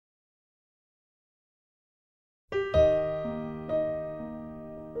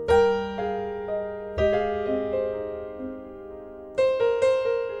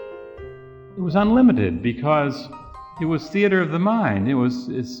was unlimited because it was theater of the mind.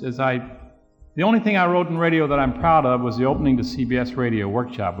 The only thing I wrote in radio that I'm proud of was the opening to CBS Radio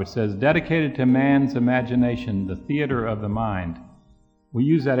Workshop, which says, dedicated to man's imagination, the theater of the mind. We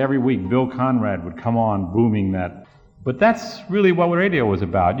use that every week. Bill Conrad would come on booming that. But that's really what radio was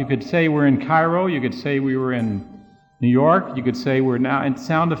about. You could say we're in Cairo, you could say we were in New York, you could say we're now, and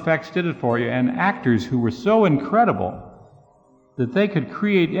sound effects did it for you, and actors who were so incredible that they could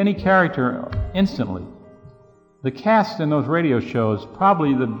create any character instantly. The cast in those radio shows,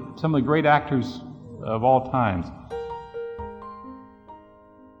 probably some of the great actors of all times.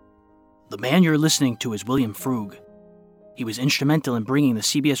 The man you're listening to is William Frug. He was instrumental in bringing the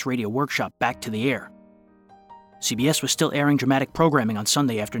CBS Radio Workshop back to the air. CBS was still airing dramatic programming on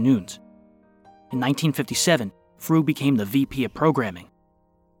Sunday afternoons. In 1957, Frug became the VP of Programming.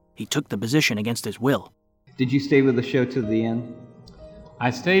 He took the position against his will. Did you stay with the show to the end? I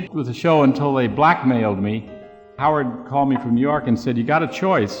stayed with the show until they blackmailed me. Howard called me from New York and said, you got a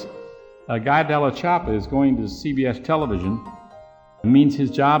choice. Guy Della Chapa is going to CBS television. It means his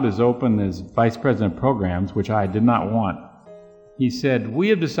job is open as Vice President of Programs, which I did not want. He said, we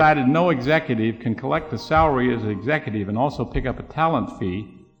have decided no executive can collect a salary as an executive and also pick up a talent fee,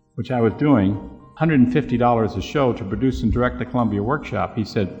 which I was doing, $150 a show to produce and direct the Columbia Workshop. He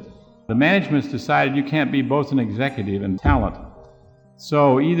said, the management's decided you can't be both an executive and talent.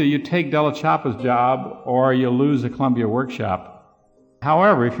 So either you take Della Chapa's job or you lose the Columbia Workshop.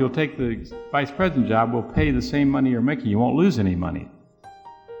 However, if you'll take the vice president job, we'll pay the same money you're making. You won't lose any money.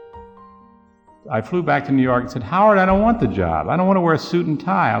 I flew back to New York and said, Howard, I don't want the job. I don't want to wear a suit and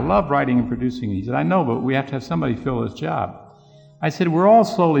tie. I love writing and producing. He said, I know, but we have to have somebody fill this job. I said, we're all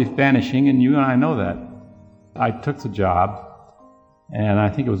slowly vanishing, and you and I know that. I took the job, and I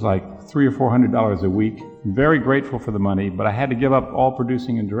think it was like $300 or $400 a week. I'm very grateful for the money, but I had to give up all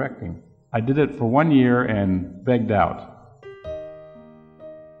producing and directing. I did it for 1 year and begged out.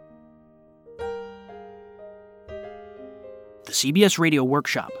 The CBS Radio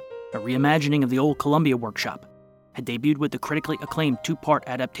Workshop, a reimagining of the old Columbia Workshop, had debuted with the critically acclaimed two-part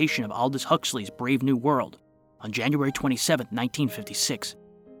adaptation of Aldous Huxley's Brave New World on January 27, 1956.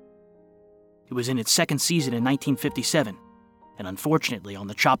 It was in its second season in 1957, and unfortunately on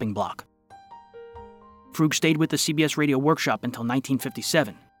the chopping block. Frug stayed with the CBS Radio Workshop until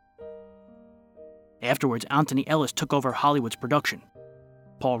 1957. Afterwards, Anthony Ellis took over Hollywood's production.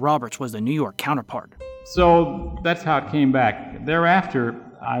 Paul Roberts was the New York counterpart. So that's how it came back. Thereafter,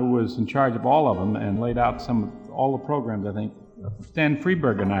 I was in charge of all of them and laid out all the programs, I think. Stan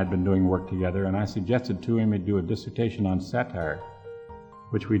Freberg and I had been doing work together, and I suggested to him he'd do a dissertation on satire,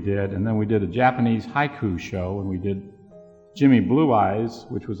 which we did. And then we did a Japanese haiku show, and we did Jimmy Blue Eyes,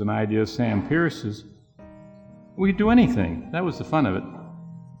 which was an idea of Sam Pierce's. We could do anything. That was the fun of it.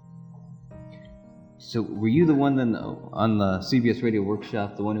 So were you the one then on the CBS Radio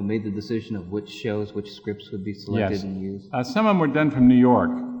Workshop, the one who made the decision of which shows, which scripts would be selected and used? Some of them were done from New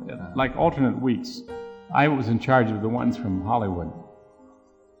York, like alternate weeks. I was in charge of the ones from Hollywood.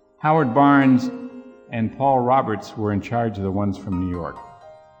 Howard Barnes and Paul Roberts were in charge of the ones from New York.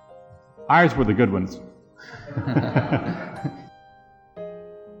 Ours were the good ones.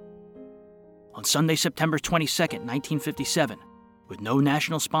 On Sunday, September 22nd, 1957, with no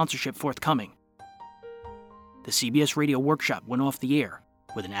national sponsorship forthcoming, the CBS Radio Workshop went off the air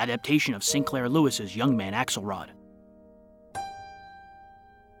with an adaptation of Sinclair Lewis's Young Man Axelrod.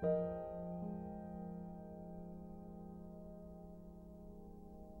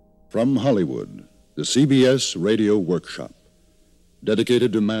 From Hollywood, the CBS Radio Workshop,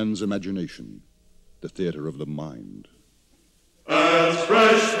 dedicated to man's imagination, the theater of the mind. As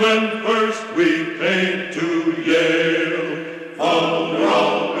freshmen first we came to Yale, roll,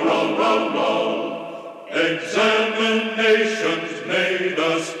 roll, roll, roll. Examinations made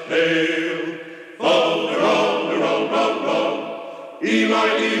us pale. Roll, roll, roll, roll, roll. Eli,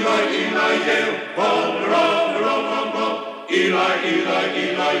 Eli, Eli, Yale. Roll, roll, roll, roll, roll. Eli, Eli,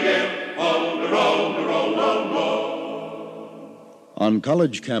 Eli, Yale. Roll, roll, roll, roll, roll. On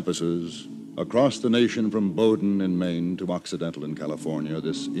college campuses across the nation, from Bowdoin in Maine to Occidental in California,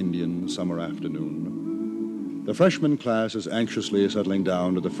 this Indian summer afternoon, the freshman class is anxiously settling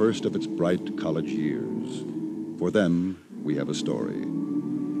down to the first of its bright college years. For them, we have a story.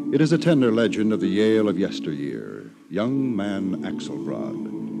 It is a tender legend of the Yale of yesteryear, Young Man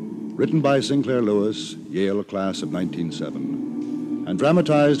Axelrod, written by Sinclair Lewis, Yale class of 1907, and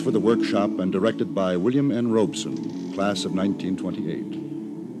dramatized for the Workshop and directed by William N. Robeson, class of 1928.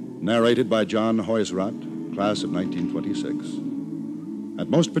 Narrated by John Hoysradt, class of 1926, and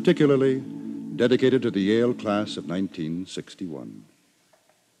most particularly dedicated to the Yale class of 1961.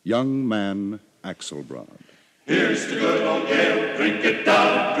 young man Axelbrod. Here's to good old Yale, drink it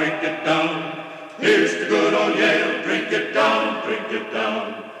down, drink it down. Here's to good old Yale, drink it down, drink it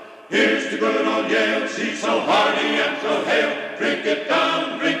down. Here's to good old Yale, she's so hardy and so hale. Drink it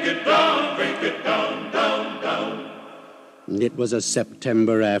down, drink it down, drink it down, down, down. It was a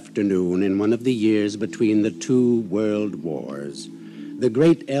September afternoon in one of the years between the two world wars. The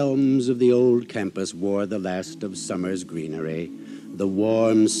great elms of the old campus wore the last of summer's greenery. The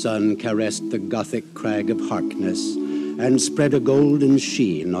warm sun caressed the Gothic crag of Harkness and spread a golden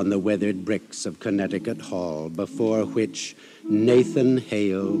sheen on the weathered bricks of Connecticut Hall, before which Nathan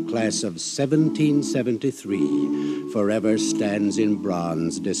Hale, class of 1773, forever stands in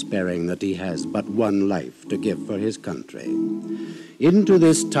bronze, despairing that he has but one life to give for his country. Into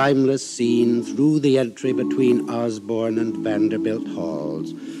this timeless scene, through the entry between Osborne and Vanderbilt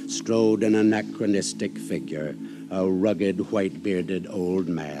halls, strode an anachronistic figure, a rugged, white-bearded old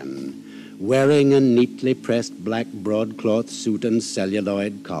man. Wearing a neatly pressed black broadcloth suit and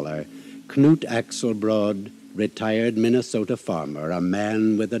celluloid collar, Knut Axelbrod, retired Minnesota farmer, a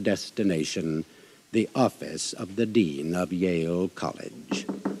man with a destination, the office of the Dean of Yale College.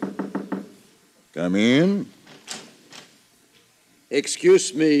 Come in.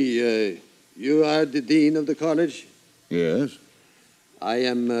 Excuse me, you are the Dean of the college? Yes. I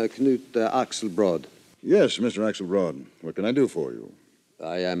am Knut Axelbrod. Yes, Mr. Axelbrod. What can I do for you?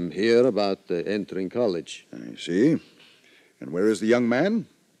 I am here about entering college. I see. And where is the young man?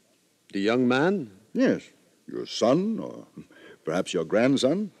 The young man? Yes. Your son, or perhaps your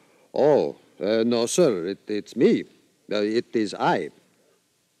grandson? Oh, no, sir, it's me. It is I.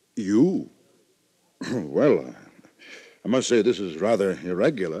 You? Well, I must say this is rather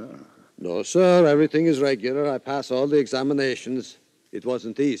irregular. No, sir, everything is regular. I pass all the examinations. It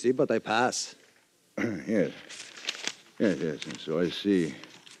wasn't easy, but I pass. Yes. Yes. So I see.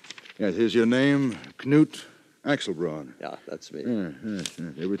 Yes, here's your name, Knut Axelbrod. Yeah, that's me. Yes.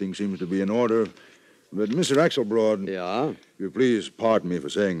 Everything seems to be in order. But, Mr. Axelbrod... Yeah? If you please pardon me for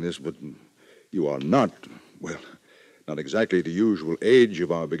saying this, but you are not, well, not exactly the usual age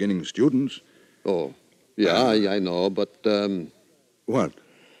of our beginning students. Oh, yeah, I know, but... What?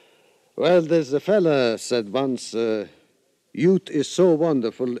 Well, there's a fella said once, youth is so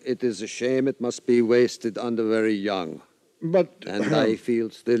wonderful, it is a shame it must be wasted on the very young. But... And I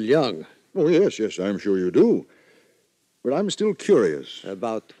feel still young. Oh, yes, I'm sure you do. But I'm still curious.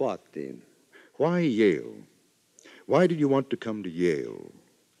 About what, Dean? Why Yale? Why did you want to come to Yale?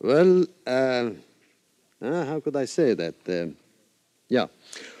 Well, how could I say that? Yeah.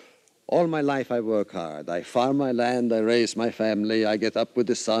 All my life I work hard. I farm my land, I raise my family, I get up with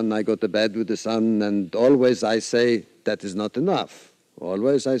the sun, I go to bed with the sun, and always I say, that is not enough.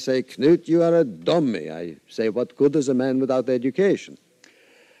 Always I say, Knut, you are a dummy. I say, what good is a man without education?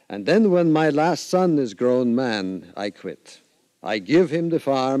 And then when my last son is grown man, I quit. I give him the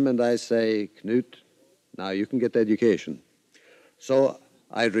farm and I say, Knut, now you can get education. So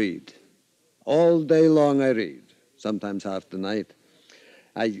I read. All day long I read, sometimes half the night.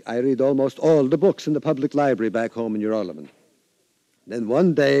 I read almost all the books in the public library back home in Urolman. Then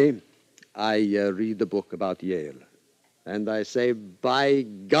one day I read a book about Yale. And I say, by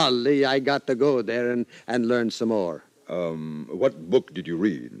golly, I got to go there and learn some more. What book did you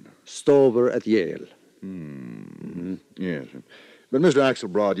read? Stover at Yale. Yes. But, Mr.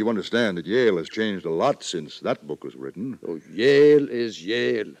 Axelbrod, you understand that Yale has changed a lot since that book was written. Oh, Yale is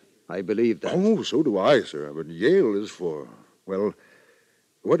Yale. I believe that. Oh, so do I, sir. But Yale is for, well,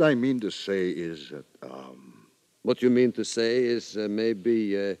 what I mean to say is that, What you mean to say is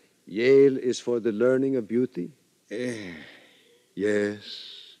maybe Yale is for the learning of beauty?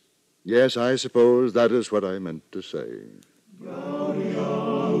 Yes. Yes, I suppose that is what I meant to say.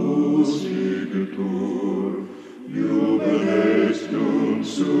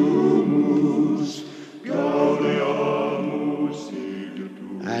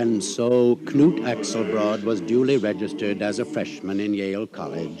 And so Knut Axelbrod was duly registered as a freshman in Yale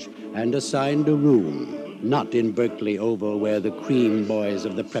College and assigned a room, not in Berkeley Oval where the cream boys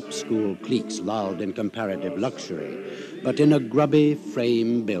of the prep school cliques lolled in comparative luxury, but in a grubby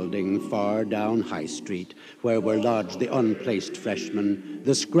frame building far down High Street where were lodged the unplaced freshmen,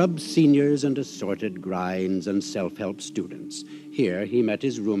 the scrub seniors and assorted grinds and self-help students. Here he met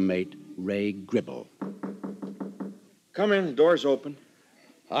his roommate, Ray Gribble. Come in, the door's open.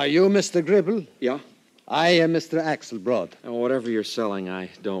 Are you Mr. Gribble? Yeah? I am Mr. Axelbrod. Oh, whatever you're selling, I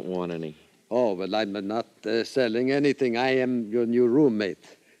don't want any. Oh, well, I'm not selling anything. I am your new roommate.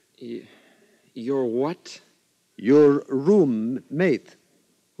 Your what? Your roommate.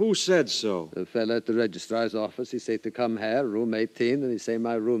 Who said so? The fella at the registrar's office, he said to come here, room 18, and he say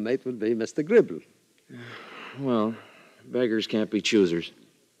my roommate will be Mr. Gribble. Well, beggars can't be choosers.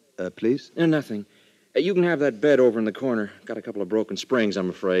 Please? Nothing. You can have that bed over in the corner. Got a couple of broken springs,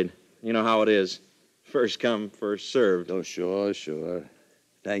 I'm afraid. You know how it is. First come, first served. Oh, sure.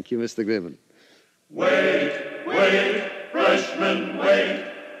 Thank you, Mr. Gribble. Wait, freshmen,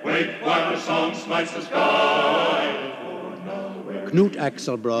 wait, while the song smites the sky. Knut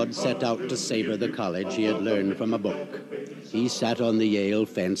Axelbrod set out to savor the college he had learned from a book. He sat on the Yale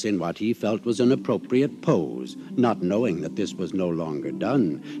fence in what he felt was an appropriate pose, not knowing that this was no longer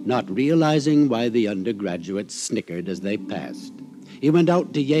done, not realizing why the undergraduates snickered as they passed. He went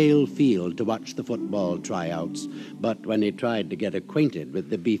out to Yale Field to watch the football tryouts, but when he tried to get acquainted with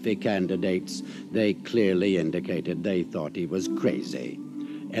the beefy candidates, they clearly indicated they thought he was crazy.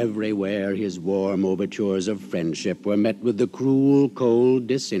 Everywhere his warm overtures of friendship were met with the cruel, cold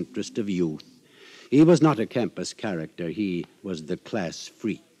disinterest of youth. He was not a campus character, he was the class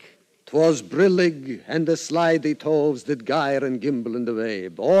freak. 'Twas brillig, and the slidey toves did gyre and gimble in the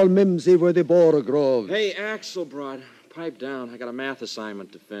wabe. All mimsy were the borogroves. Hey, Axelbrod, pipe down. I got a math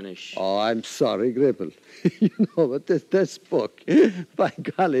assignment to finish. Oh, I'm sorry, Gribble. But this book, by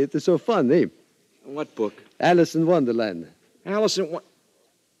golly, it is so funny. What book? Alice in Wonderland. Alice in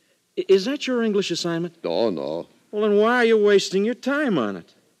Is that your English assignment? Oh, no. Well, then why are you wasting your time on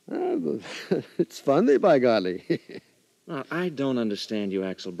it? It's funny, by golly. Well, I don't understand you,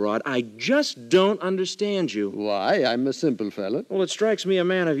 Axelbrod. I just don't understand you. Why? I'm a simple fella. Well, it strikes me a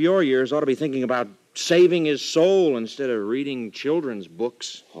man of your years ought to be thinking about saving his soul instead of reading children's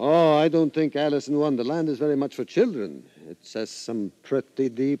books. Oh, I don't think Alice in Wonderland is very much for children. It says some pretty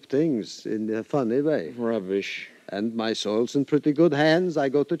deep things in a funny way. Rubbish. And my soul's in pretty good hands. I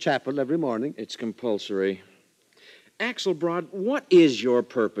go to chapel every morning. It's compulsory. Axelbrod, what is your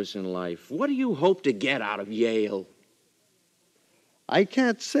purpose in life? What do you hope to get out of Yale? I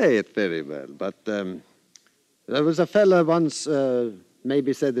can't say it very well, but there was a fella once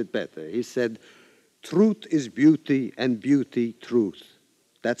maybe said it better. He said, truth is beauty and beauty truth.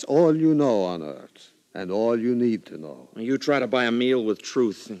 That's all you know on earth and all you need to know. You try to buy a meal with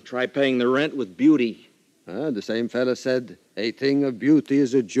truth and try paying the rent with beauty. The same fella said, a thing of beauty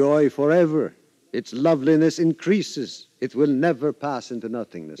is a joy forever. Its loveliness increases. It will never pass into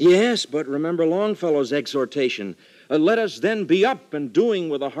nothingness. Yes, but remember Longfellow's exhortation. Let us then be up and doing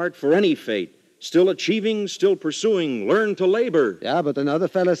with a heart for any fate. Still achieving, still pursuing, learn to labor. Yeah, but another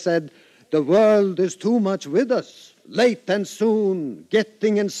fella said, the world is too much with us. Late and soon,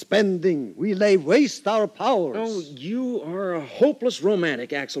 getting and spending, we lay waste our powers. Oh, you are a hopeless romantic,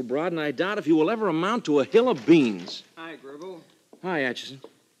 Axelbrod, and I doubt if you will ever amount to a hill of beans. Hi, Gribble. Hi, Atchison.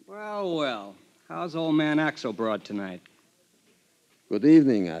 Well. How's old man Axelbrod tonight? Good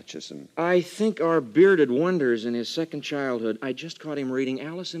evening, Atchison. I think our bearded wonder's in his second childhood. I just caught him reading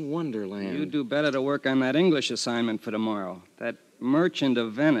Alice in Wonderland. You'd do better to work on that English assignment for tomorrow. That Merchant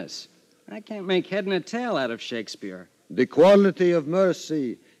of Venice. I can't make head and a tail out of Shakespeare. The quality of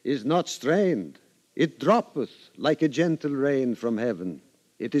mercy is not strained. It droppeth like a gentle rain from heaven.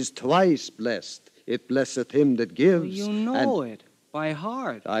 It is twice blessed. It blesseth him that gives. Well, you know it by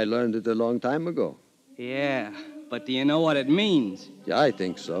heart. I learned it a long time ago. Yeah, but do you know what it means? Yeah, I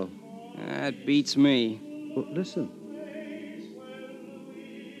think so. That beats me. Well, listen.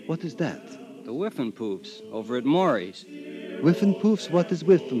 What is that? The Whiffenpoofs over at Maury's. Whiffenpoofs? What is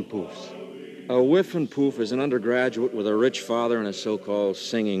Whiffenpoofs? A Whiffenpoof is an undergraduate with a rich father and a so-called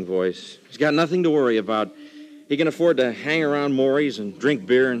singing voice. He's got nothing to worry about. He can afford to hang around Maury's and drink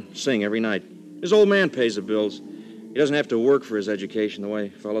beer and sing every night. His old man pays the bills. He doesn't have to work for his education the way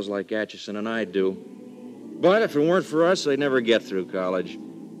fellows like Atchison and I do. But if it weren't for us, they'd never get through college.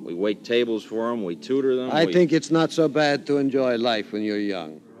 We wait tables for them, we tutor them. I think it's not so bad to enjoy life when you're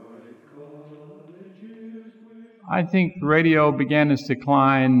young. I think radio began its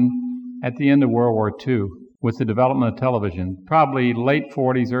decline at the end of World War II with the development of television, probably late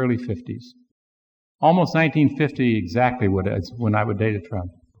 40s, early 50s. Almost 1950 exactly when I would date it from.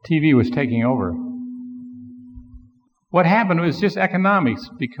 TV was taking over. What happened was just economics,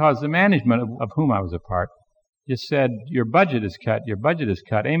 because the management of whom I was a part just said, your budget is cut, your budget is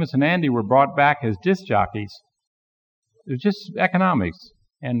cut. Amos and Andy were brought back as disc jockeys. It was just economics.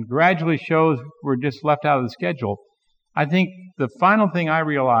 And gradually shows were just left out of the schedule. I think the final thing I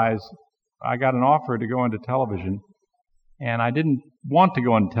realized, I got an offer to go into television, and I didn't want to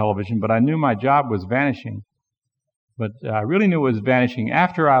go into television, but I knew my job was vanishing. But I really knew it was vanishing.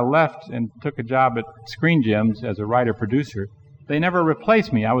 After I left and took a job at Screen Gems as a writer-producer, they never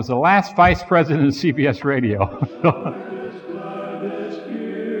replaced me. I was the last vice president of CBS Radio.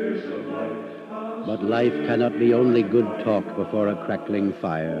 that life cannot be only good talk before a crackling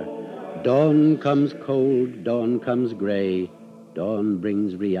fire. Dawn comes cold, dawn comes gray, dawn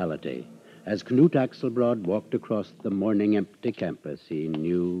brings reality. As Knut Axelbrod walked across the morning empty campus, he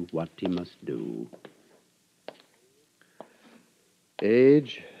knew what he must do.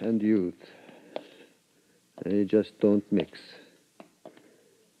 Age and youth, they just don't mix.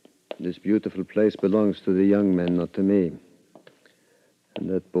 This beautiful place belongs to the young men, not to me. And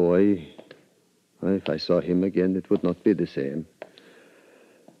that boy, well, if I saw him again, it would not be the same.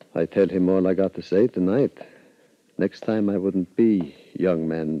 I tell him all I got to say tonight. Next time I wouldn't be young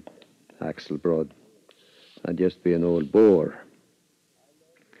man Axelbrod. I'd just be an old bore.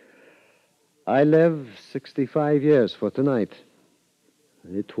 I live 65 years for tonight.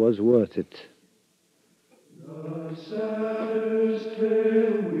 It was worth it. The saddest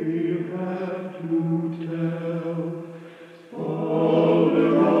tale we have to tell.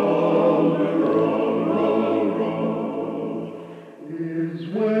 Is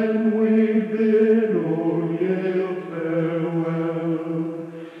when we bid old Yale farewell.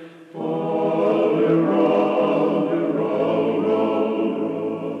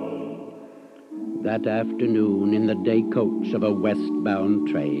 That afternoon, in the day coach of a westbound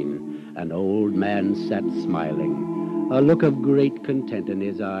train, an old man sat smiling, a look of great content in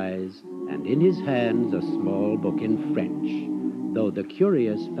his eyes, and in his hands a small book in French, though the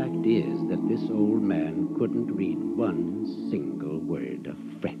curious fact is that this old man couldn't read one single word of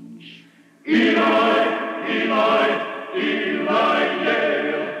French. Eli, Eli, Eli,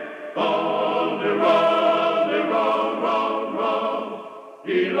 Yale, on the road,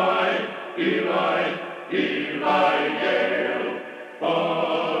 Eli, Eli, Eli, Yale,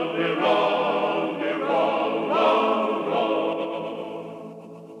 on the road.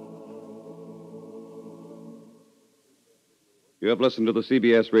 You have listened to the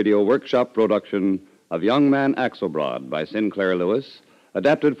CBS Radio Workshop production of Young Man Axelbrod by Sinclair Lewis,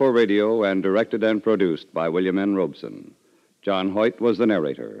 adapted for radio and directed and produced by William N. Robeson. John Hoyt was the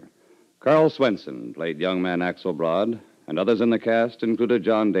narrator. Carl Swenson played Young Man Axelbrod, and others in the cast included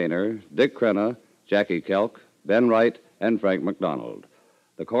John Daner, Dick Crenna, Jackie Kelk, Ben Wright, and Frank McDonald.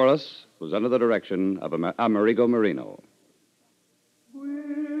 The chorus was under the direction of Amerigo Marino.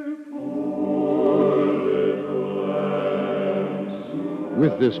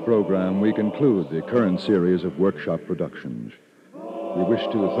 With this program, we conclude the current series of workshop productions. We wish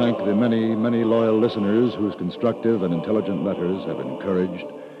to thank the many, many loyal listeners whose constructive and intelligent letters have encouraged,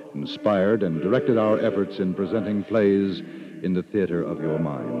 inspired, and directed our efforts in presenting plays in the theater of your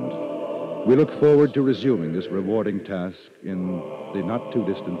mind. We look forward to resuming this rewarding task in the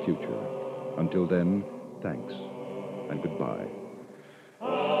not-too-distant future. Until then, thanks and goodbye.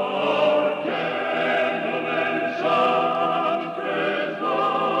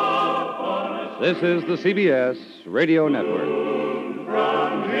 This is the CBS Radio Network.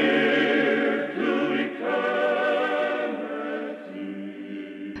 From here to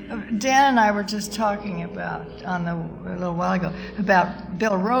eternity. Dan and I were just talking about, a little while ago, about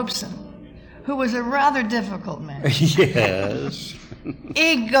Bill Robeson, who was a rather difficult man. Yes.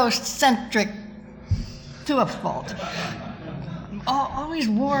 Egocentric to a fault. Always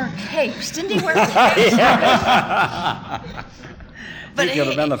wore capes. Didn't he wear capes? But he could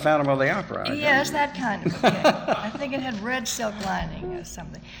have been the Phantom of the Opera. Yes, that kind of cape. I think it had red silk lining or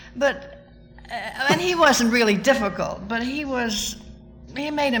something. But, and he wasn't really difficult, but he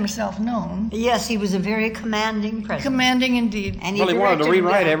made himself known. Yes, he was a very commanding president. Commanding indeed. And he wanted to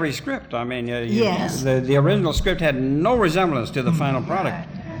rewrite every script. I mean, yes. The original script had no resemblance to the final product.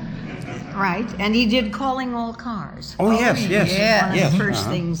 Right, and he did Calling All Cars. Oh, yes. One of the first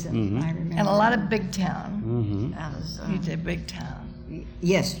things that I remember. And a lot of Big Town. Mm-hmm. He did Big Town.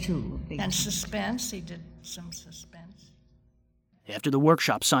 Yes, true. And Suspense, he did some Suspense. After the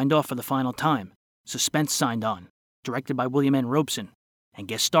workshop signed off for the final time, Suspense signed on, directed by William N. Robeson, and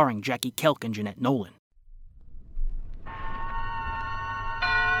guest starring Jackie Kelk and Jeanette Nolan.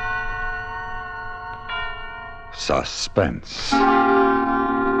 Suspense.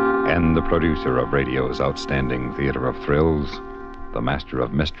 And the producer of radio's outstanding theater of thrills, the master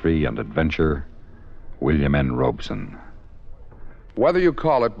of mystery and adventure, William N. Robeson. Whether you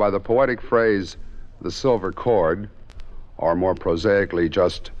call it by the poetic phrase, the silver cord, or more prosaically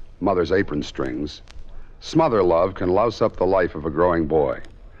just mother's apron strings, smother love can louse up the life of a growing boy.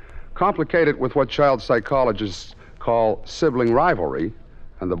 Complicate it with what child psychologists call sibling rivalry,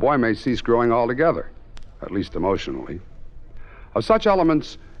 and the boy may cease growing altogether, at least emotionally. Of such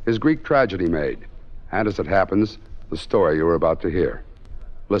elements is Greek tragedy made, and as it happens, the story you are about to hear.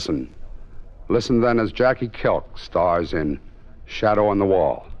 Listen then as Jackie Kelk stars in Shadow on the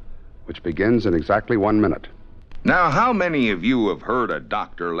Wall, which begins in exactly 1 minute. Now, how many of you have heard a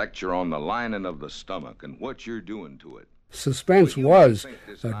doctor lecture on the lining of the stomach and what you're doing to it? Suspense was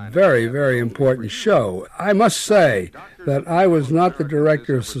a very, very important show. I must say that I was not the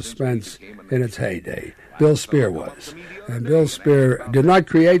director of Suspense in its heyday. Bill Spear was. And Bill Spear did not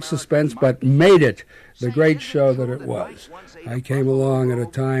create Suspense, but made it the great show that it was. I came along at a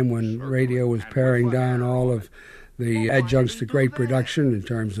time when radio was paring down all of the adjuncts to great production in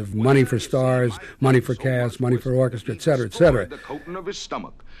terms of money for stars, money for cast, money for orchestra, etc., etc. The coating of his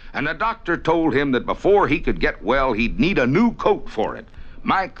stomach. And the doctor told him that before he could get well, he'd need a new coat for it.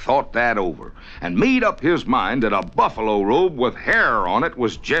 Mike thought that over and made up his mind that a buffalo robe with hair on it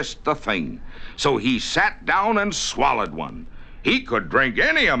was just the thing. So he sat down and swallowed one. He could drink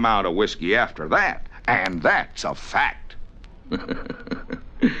any amount of whiskey after that, and that's a fact.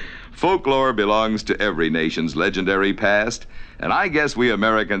 Folklore belongs to every nation's legendary past, and I guess we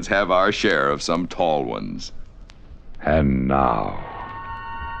Americans have our share of some tall ones. And now,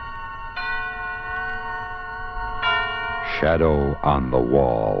 Shadow on the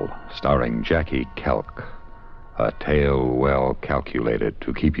Wall, starring Jackie Kelk. A tale well calculated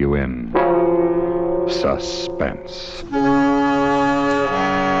to keep you in suspense.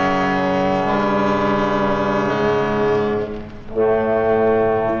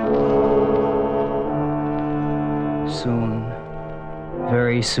 Soon,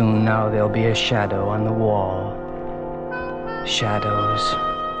 very soon now, there'll be a shadow on the wall. Shadows.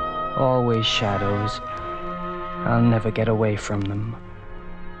 Always shadows. I'll never get away from them.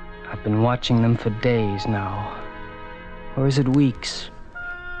 I've been watching them for days now. Or is it weeks?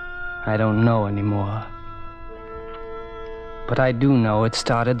 I don't know anymore. But I do know it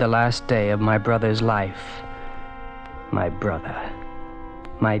started the last day of my brother's life. My brother.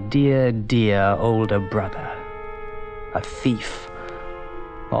 My dear, dear older brother. A thief.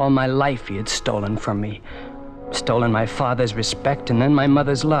 All my life he had stolen from me. Stolen my father's respect and then my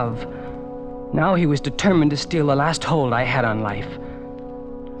mother's love. Now he was determined to steal the last hold I had on life.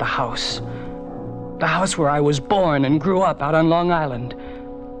 The house. The house where I was born and grew up out on Long Island.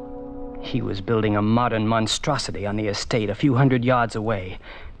 He was building a modern monstrosity on the estate a few hundred yards away.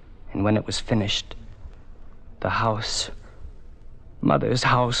 And when it was finished, the house, Mother's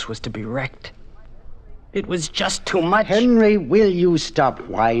house, was to be wrecked. It was just too much. Henry, will you stop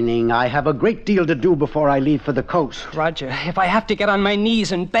whining? I have a great deal to do before I leave for the coast. Roger, if I have to get on my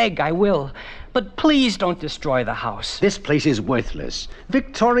knees and beg, I will. But please don't destroy the house. This place is worthless.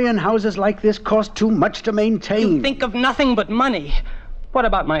 Victorian houses like this cost too much to maintain. You think of nothing but money. What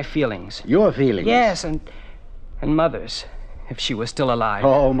about my feelings? Your feelings? Yes, and Mother's, if she was still alive.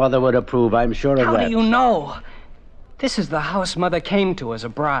 Oh, Mother would approve, I'm sure of that. How do you know? This is the house Mother came to as a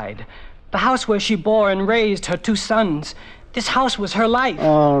bride. The house where she bore and raised her 2 sons. This house was her life.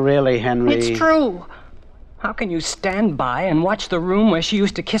 Oh, really, Henry? It's true. How can you stand by and watch the room where she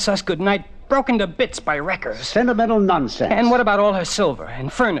used to kiss us goodnight broken to bits by wreckers? Sentimental nonsense. And what about all her silver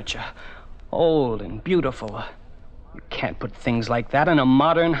and furniture? Old and beautiful. You can't put things like that in a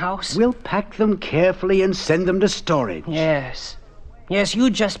modern house. We'll pack them carefully and send them to storage. Yes. Yes, you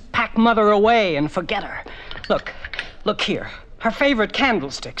just pack Mother away and forget her. Look here. Her favorite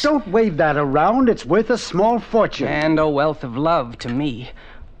candlesticks. Don't wave that around. It's worth a small fortune. And a wealth of love to me.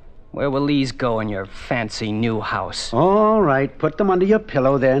 Where will these go in your fancy new house? All right. Put them under your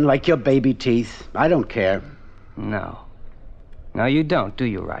pillow then, like your baby teeth. I don't care. No. No, you don't, do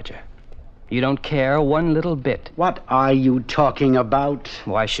you, Roger? You don't care one little bit. What are you talking about?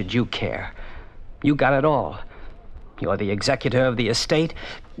 Why should you care? You got it all. You're the executor of the estate.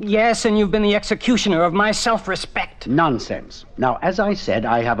 Yes, and you've been the executioner of my self-respect. Nonsense. Now, as I said,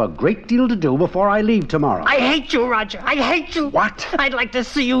 I have a great deal to do before I leave tomorrow. I hate you, Roger. I hate you. What? I'd like to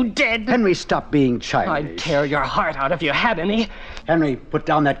see you dead. Henry, stop being childish. I'd tear your heart out if you had any. Henry, put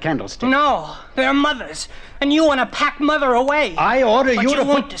down that candlestick. No, they're Mother's. And you want to pack Mother away. I order you to... But you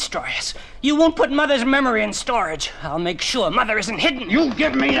won't destroy us. You won't put Mother's memory in storage. I'll make sure Mother isn't hidden. You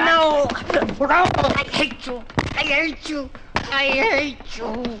give me that. No. I hate you. I hate you. I hate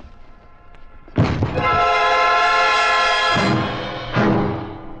you.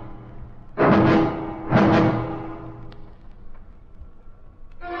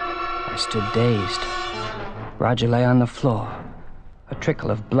 I stood dazed. Roger lay on the floor, a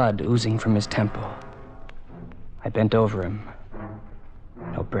trickle of blood oozing from his temple. I bent over him.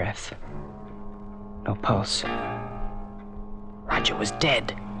 No breath. No pulse. Roger was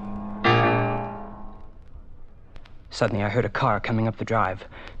dead. Suddenly, I heard a car coming up the drive.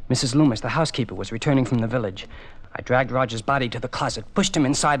 Mrs. Loomis, the housekeeper, was returning from the village. I dragged Roger's body to the closet, pushed him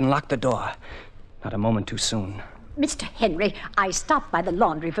inside, and locked the door. Not a moment too soon. Mr. Henry, I stopped by the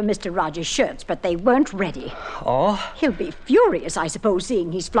laundry for Mr. Rogers' shirts, but they weren't ready. Oh? He'll be furious, I suppose,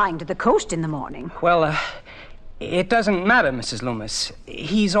 seeing he's flying to the coast in the morning. Well, it doesn't matter, Mrs. Loomis.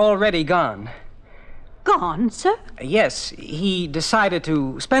 He's already gone. Gone, sir? Yes, he decided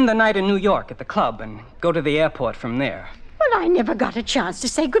to spend the night in New York at the club and go to the airport from there. Well, I never got a chance to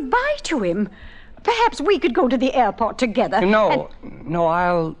say goodbye to him. Perhaps we could go to the airport together. No,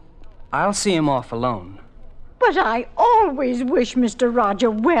 I'll see him off alone. But I always wish Mr.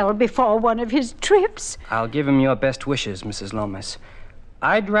 Roger well before one of his trips. I'll give him your best wishes, Mrs. Loomis.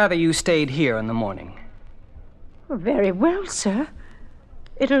 I'd rather you stayed here in the morning. Very well, sir.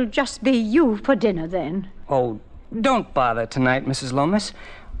 It'll just be you for dinner, then. Oh, don't bother tonight, Mrs. Loomis.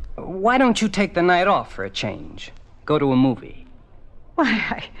 Why don't you take the night off for a change? Go to a movie.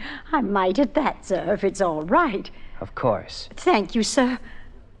 Why, I might at that, sir, if it's all right. Of course. Thank you, sir.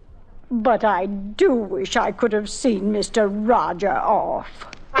 But I do wish I could have seen Mr. Roger off.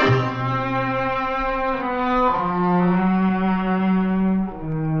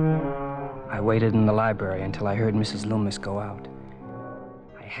 I waited in the library until I heard Mrs. Loomis go out.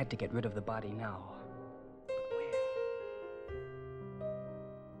 I had to get rid of the body now.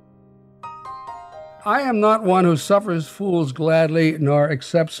 I am not one who suffers fools gladly nor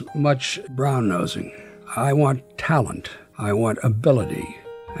accepts much brown-nosing. I want talent. I want ability.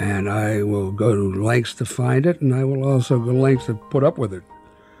 And I will go to lengths to find it, and I will also go to lengths to put up with it,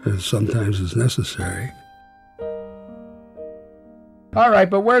 as sometimes is necessary. All right,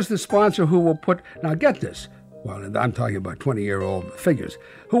 but where's the sponsor who will put... Now, get this. Well, I'm talking about 20-year-old figures.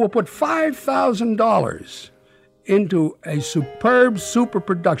 Who will put $5,000 into a superb super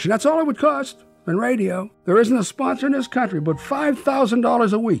production. That's all it would cost in radio. There isn't a sponsor in this country but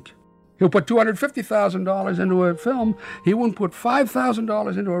 $5,000 a week. He'll put $250,000 into a film. He won't put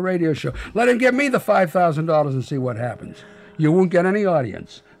 $5,000 into a radio show. Let him give me the $5,000 and see what happens. You won't get any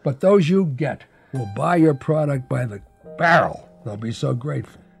audience, but those you get will buy your product by the barrel. They'll be so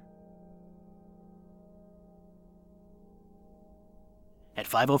grateful. At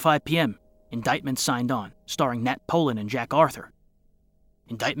 5:05 p.m., Indictment signed on, starring Nat Polen and Jack Arthur.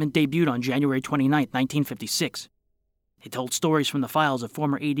 Indictment debuted on January 29, 1956. It told stories from the files of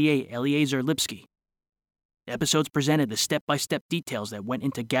former ADA Eleazar Lipsky. The episodes presented the step-by-step details that went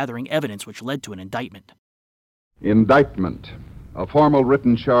into gathering evidence which led to an indictment. Indictment, a formal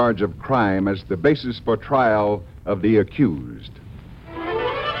written charge of crime as the basis for trial of the accused.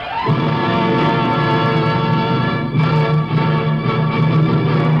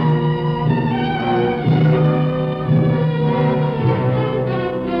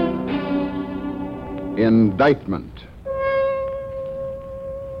 Indictment.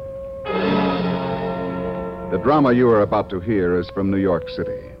 The drama you are about to hear is from New York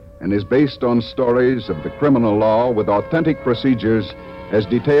City and is based on stories of the criminal law with authentic procedures as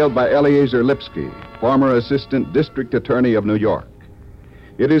detailed by Eleazar Lipsky, former Assistant District Attorney of New York.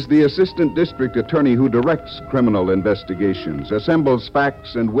 It is the Assistant District Attorney who directs criminal investigations, assembles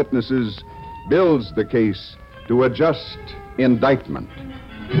facts and witnesses, builds the case to a just indictment.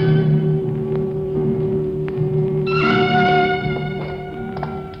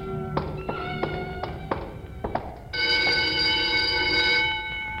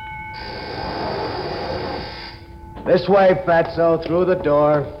 This way, Fatso, through the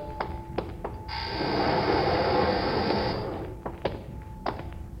door.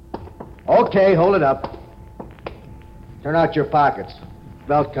 Okay, hold it up. Turn out your pockets.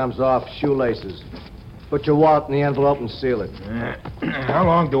 Belt comes off, shoelaces. Put your wallet in the envelope and seal it. How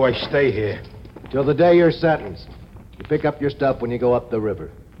long do I stay here? Till the day you're sentenced. You pick up your stuff when you go up the river.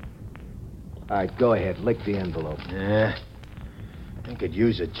 All right, go ahead. Lick the envelope. Yeah. I could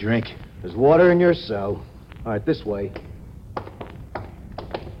use a drink. There's water in your cell. All right, this way.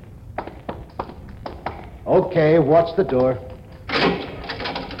 Okay, watch the door.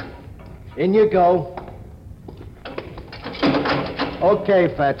 In you go. Okay,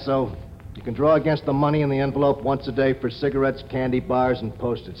 Fatso. You can draw against the money in the envelope once a day for cigarettes, candy bars, and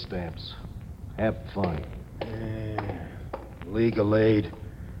postage stamps. Have fun. Legal aid.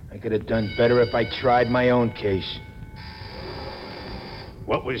 I could have done better if I tried my own case.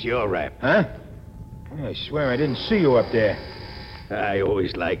 What was your rap? Huh? I swear I didn't see you up there. I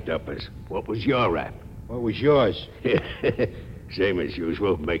always liked uppers. What was your rap? What was yours? Same as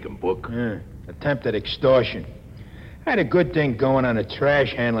usual, make 'em book. Attempted extortion. I had a good thing going on a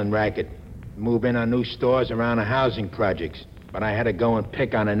trash handling racket. Move in on new stores around the housing projects. But I had to go and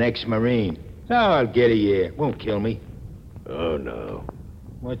pick on an ex-Marine. So I'll get a year. Won't kill me. Oh, no.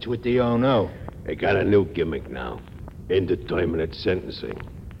 What's with the oh, no? They got a new gimmick now. Indeterminate sentencing.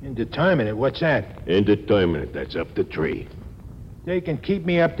 Indeterminate? What's that? Indeterminate. That's up to 3. They can keep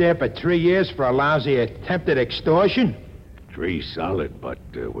me up there for 3 years for a lousy attempted extortion? 3 solid, but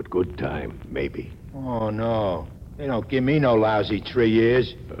with good time, maybe. Oh, no. They don't give me no lousy 3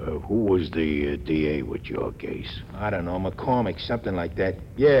 years. Who was the DA with your case? I don't know, McCormick, something like that.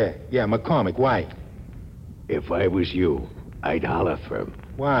 Yeah, McCormick. Why? If I was you, I'd holler for him.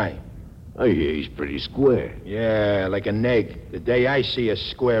 Why? I hear he's pretty square. Yeah, like a neg. The day I see a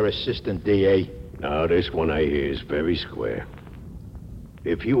square assistant DA. Now, this one I hear is very square.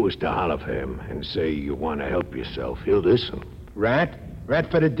 If you was to holler for him and say you want to help yourself, he'll listen. Rat?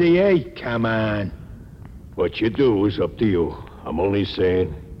 Rat for the DA? Come on. What you do is up to you. I'm only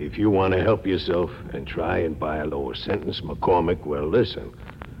saying, if you want to help yourself and try and buy a lower sentence, McCormick, well, listen.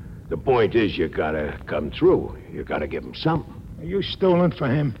 The point is you gotta come through. You gotta give him something. Are you stooling for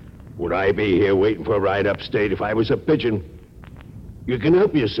him? Would I be here waiting for a ride upstate if I was a pigeon? You can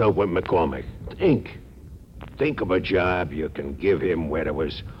help yourself with McCormick. Think of a job you can give him where there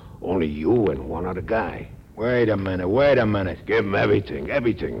was only you and one other guy. Wait a minute. Give him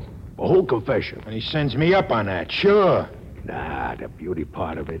everything. A whole confession. And he sends me up on that, sure. Nah, the beauty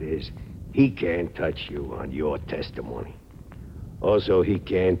part of it is he can't touch you on your testimony. Also, he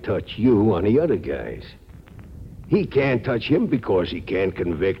can't touch you on the other guys. He can't touch him because he can't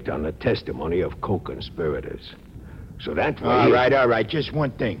convict on the testimony of co-conspirators. So that way... All right. Just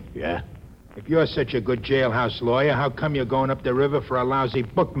one thing. Yeah? If you're such a good jailhouse lawyer, how come you're going up the river for a lousy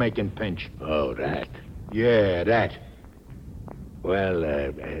bookmaking pinch? Oh, that? Yeah, that. Well,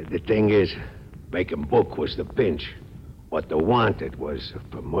 the thing is, making book was the pinch. What they wanted was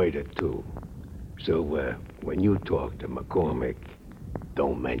for murder, too. So, when you talk to McCormick,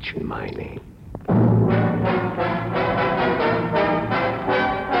 don't mention my name.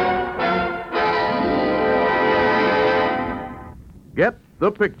 Get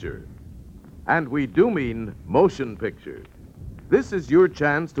the picture. And we do mean motion picture. This is your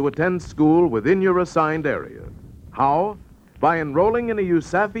chance to attend school within your assigned area. How? By enrolling in a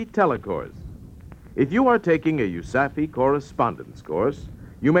USAFE telecourse. If you are taking a USAFE correspondence course,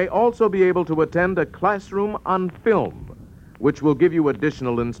 you may also be able to attend a classroom on film, which will give you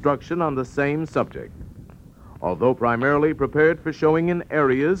additional instruction on the same subject. Although primarily prepared for showing in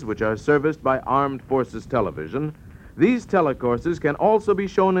areas which are serviced by Armed Forces Television, these telecourses can also be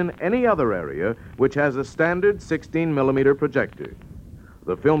shown in any other area which has a standard 16mm projector.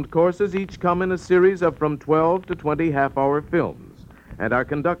 The filmed courses each come in a series of from 12 to 20 half-hour films and are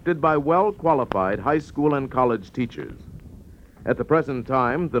conducted by well-qualified high school and college teachers. At the present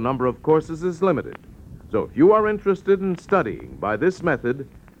time, the number of courses is limited. So if you are interested in studying by this method,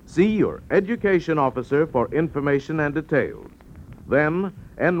 see your education officer for information and details. Then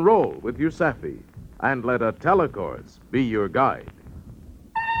enroll with USAFE and let a telecourse be your guide.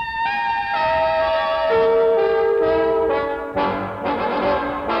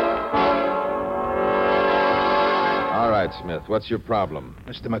 All right, Smith, what's your problem?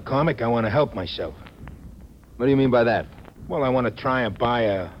 Mr. McCormick, I want to help myself. What do you mean by that? Well, I want to try and buy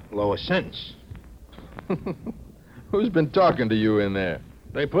a lower sentence. Who's been talking to you in there?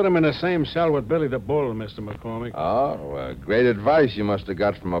 They put him in the same cell with Billy the Bull, Mr. McCormick. Oh, great advice you must have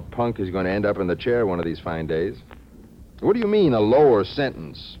got from a punk who's going to end up in the chair one of these fine days. What do you mean, a lower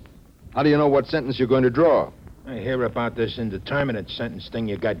sentence? How do you know what sentence you're going to draw? I hear about this indeterminate sentence thing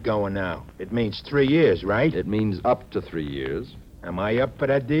you got going now. It means 3 years, right? It means up to 3 years. Am I up for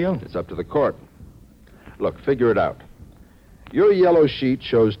that deal? It's up to the court. Look, figure it out. Your yellow sheet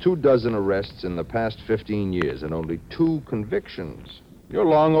shows 24 arrests in the past 15 years and only 2 convictions. You're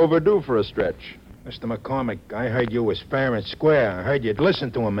long overdue for a stretch. Mr. McCormick, I heard you was fair and square. I heard you'd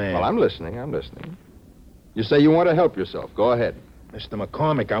listen to a man. Well, I'm listening. You say you want to help yourself. Go ahead. Mr.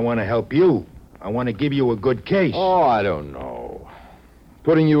 McCormick, I want to help you. I want to give you a good case. Oh, I don't know.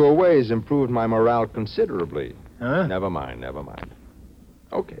 Putting you away has improved my morale considerably. Huh? Never mind.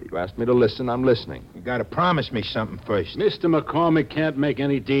 Okay, you asked me to listen. I'm listening. You got to promise me something first. Mr. McCormick can't make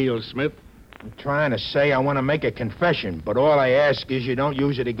any deals, Smith. I'm trying to say I want to make a confession, but all I ask is you don't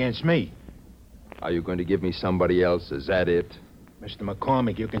use it against me. Are you going to give me somebody else? Is that it? Mr.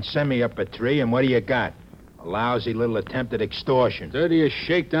 McCormick, you can send me up at 3, and what do you got? A lousy little attempted extortion. Dirtiest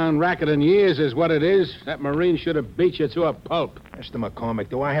shakedown racket in years is what it is. That Marine should have beat you to a pulp. Mr.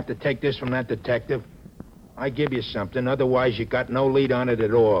 McCormick, do I have to take this from that detective? I give you something, otherwise you got no lead on it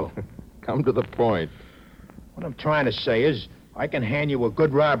at all. Come to the point. What I'm trying to say is, I can hand you a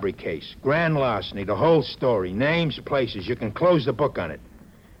good robbery case. Grand larceny, the whole story. Names, places. You can close the book on it.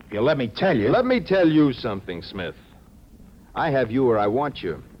 If you let me tell you... Let me tell you something, Smith. I have you where I want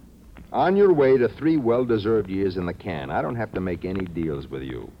you. On your way to 3 well-deserved years in the can. I don't have to make any deals with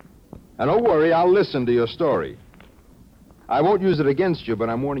you. And don't worry, I'll listen to your story. I won't use it against you, but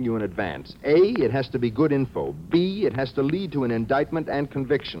I'm warning you in advance. A, it has to be good info. B, it has to lead to an indictment and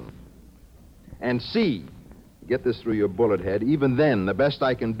conviction. And C, get this through your bullet head, even then, the best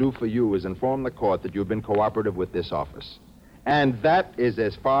I can do for you is inform the court that you've been cooperative with this office. And that is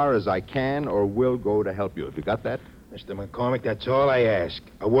as far as I can or will go to help you. Have you got that? Mr. McCormick, that's all I ask.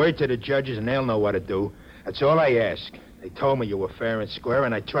 A word to the judges and they'll know what to do. That's all I ask. They told me you were fair and square,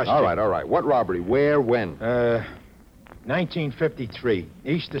 and I trust you. All right. What robbery? Where? When? 1953,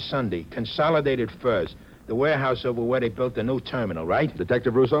 Easter Sunday, Consolidated Furs, the warehouse over where they built the new terminal, right?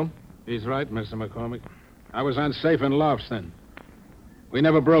 Detective Russo? He's right, Mr. McCormick. I was on safe and lofts then. We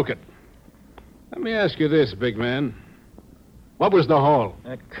never broke it. Let me ask you this, big man. What was the haul?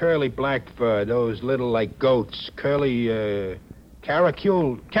 That curly black fur, those little, like, goats. Curly,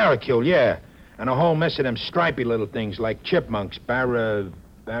 caracule, yeah. And a whole mess of them stripy little things like chipmunks, Baranducci?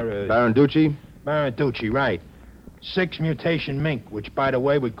 Baranducci, right. 6 mutation mink, which, by the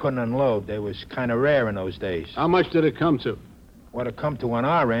way, we couldn't unload. They was kind of rare in those days. How much did it come to? What it come to on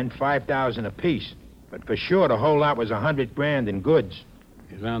our end, 5,000 apiece. But for sure, the whole lot was $100,000 in goods.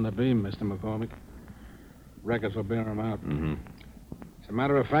 He's on the beam, Mr. McCormick. Records will bear him out. Mm-hmm. As a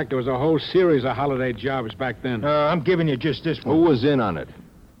matter of fact, there was a whole series of holiday jobs back then. I'm giving you just this one. Who was in on it?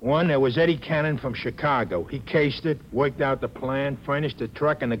 One, there was Eddie Cannon from Chicago. He cased it, worked out the plan, furnished the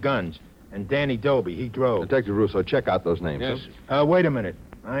truck and the guns. And Danny Doby, he drove. Detective Russo, check out those names. Yes. Wait a minute.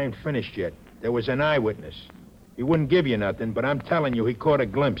 I ain't finished yet. There was an eyewitness. He wouldn't give you nothing, but I'm telling you, he caught a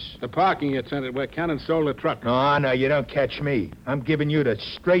glimpse. The parking attendant where Cannon sold the truck. No, you don't catch me. I'm giving you the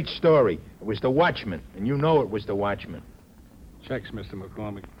straight story. It was the watchman, and you know it was the watchman. Checks, Mr.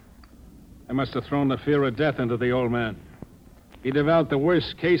 McCormick. I must have thrown the fear of death into the old man. He developed the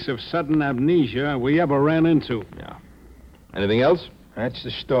worst case of sudden amnesia we ever ran into. Yeah. Anything else? That's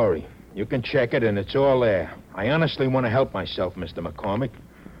the story. You can check it, and it's all there. I honestly want to help myself, Mr. McCormick.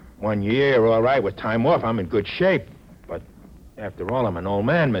 1 year, all right, with time off, I'm in good shape. But after all, I'm an old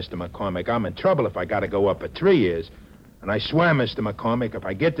man, Mr. McCormick. I'm in trouble if I got to go up for 3 years. And I swear, Mr. McCormick, if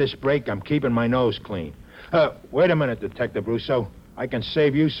I get this break, I'm keeping my nose clean. Wait a minute, Detective Russo. I can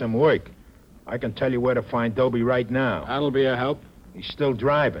save you some work. I can tell you where to find Doby right now. That'll be a help. He's still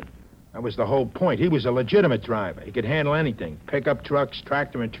driving. That was the whole point. He was a legitimate driver. He could handle anything. Pickup trucks,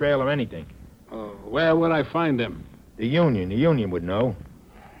 tractor and trailer, anything. Where would I find him? The Union. The Union would know.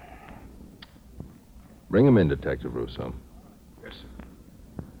 Bring him in, Detective Russo. Yes, sir.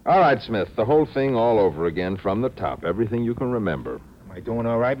 All right, Smith. The whole thing all over again from the top. Everything you can remember. Am I doing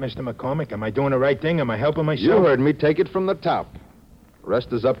all right, Mr. McCormick? Am I doing the right thing? Am I helping myself? You heard me. Take it from the top. The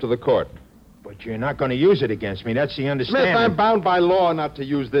rest is up to the court. But you're not going to use it against me. That's the understanding. Smith, I'm bound by law not to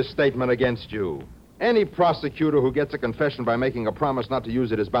use this statement against you. Any prosecutor who gets a confession by making a promise not to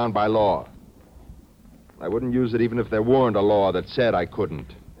use it is bound by law. I wouldn't use it even if there weren't a law that said I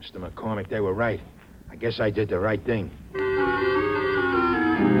couldn't. Mr. McCormick, they were right. I guess I did the right thing.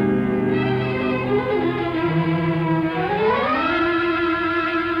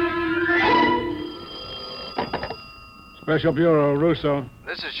 Special Bureau, Russo.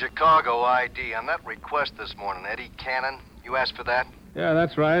 This is Chicago ID. On that request this morning, Eddie Cannon, you asked for that? Yeah,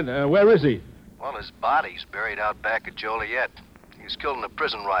 that's right. Where is he? Well, his body's buried out back at Joliet. He was killed in a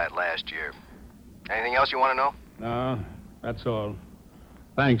prison riot last year. Anything else you want to know? No, that's all.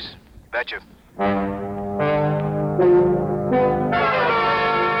 Thanks. Betcha.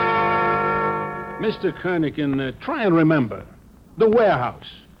 Mr. Kernigan, try and remember. The warehouse.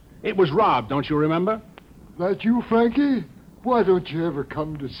 It was robbed, don't you remember? That you, Frankie? Why don't you ever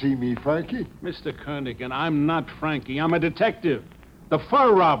come to see me, Frankie? Mr. Kernigan, I'm not Frankie. I'm a detective. The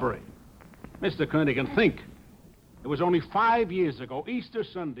fur robbery. Mr. Kernigan, think. It was only 5 years ago, Easter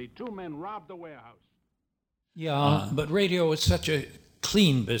Sunday, 2 men robbed the warehouse. Yeah, but radio is such a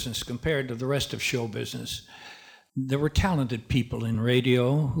clean business compared to the rest of show business. There were talented people in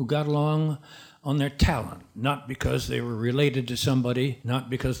radio who got along on their talent, not because they were related to somebody,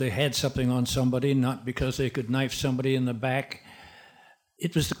 not because they had something on somebody, not because they could knife somebody in the back.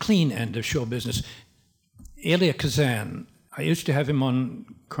 It was the clean end of show business. Elia Kazan, I used to have him on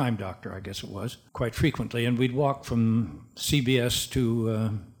Crime Doctor, I guess it was, quite frequently, and we'd walk from CBS to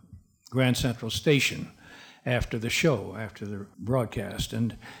Grand Central Station after the show, after the broadcast.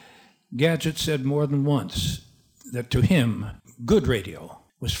 And Gadget said more than once that to him, good radio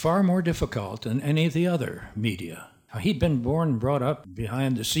was far more difficult than any of the other media. He'd been born and brought up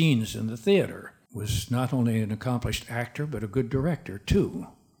behind the scenes in the theater, was not only an accomplished actor, but a good director, too.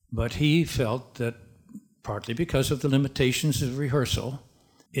 But he felt that, partly because of the limitations of rehearsal,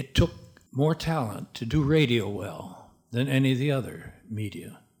 It took more talent to do radio well than any of the other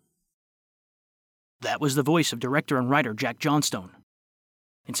media. That was the voice of director and writer Jack Johnstone.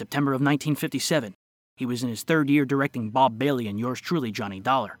 In September of 1957, he was in his third year directing Bob Bailey and yours truly, Johnny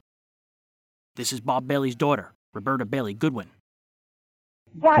Dollar. This is Bob Bailey's daughter, Roberta Bailey Goodwin.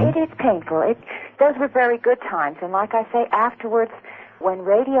 Yeah, it is painful. Those were very good times. And like I say, afterwards, when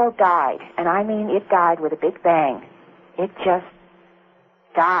radio died, and I mean it died with a big bang, it just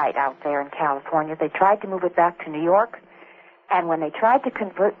died out there in California. They tried to move it back to New York, and when they tried to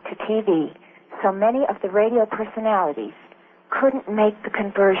convert to TV, so many of the radio personalities couldn't make the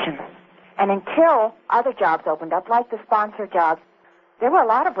conversion. And until other jobs opened up, like the sponsor jobs, there were a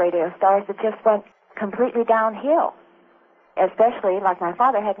lot of radio stars that just went completely downhill. Especially, like my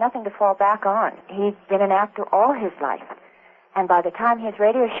father, had nothing to fall back on. He'd been an actor all his life. And by the time his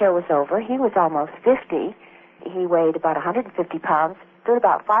radio show was over, he was almost 50. He weighed about 150 pounds, stood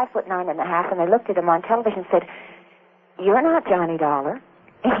about 5'9.5", and they looked at him on television and said, "You're not Johnny Dollar."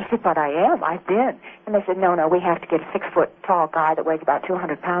 And he said, "But I am. I've been." And they said, No, we have to get a 6-foot-tall guy that weighs about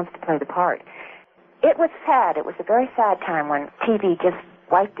 200 pounds to play the part. It was sad. It was a very sad time when TV just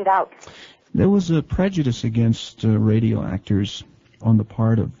wiped it out. There was a prejudice against radio actors on the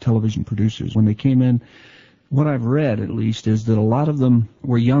part of television producers. When they came in, what I've read, at least, is that a lot of them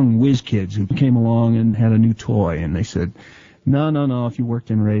were young whiz kids who came along and had a new toy, and they said, no, if you worked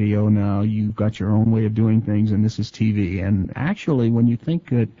in radio now, you've got your own way of doing things, and this is TV. And actually, when you think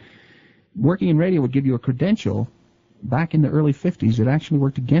that working in radio would give you a credential, back in the early 50s, it actually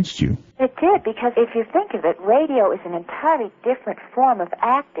worked against you. It did, because if you think of it, radio is an entirely different form of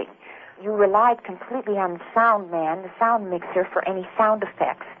acting. You relied completely on the sound man, the sound mixer, for any sound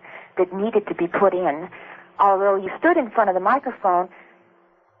effects that needed to be put in. Although you stood in front of the microphone,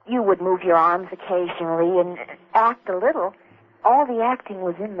 you would move your arms occasionally and act a little. All the acting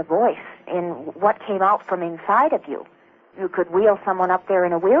was in the voice, in what came out from inside of you. You could wheel someone up there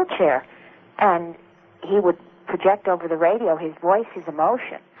in a wheelchair, and he would project over the radio his voice, his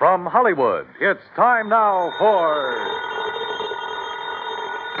emotion. From Hollywood, it's time now for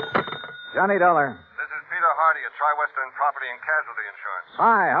Johnny Dollar. This is Peter Hardy at Tri-Western Property and Casualty Insurance.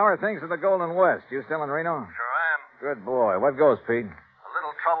 Hi, how are things in the Golden West? You still in Reno? Sure am. Good boy. What goes, Pete? A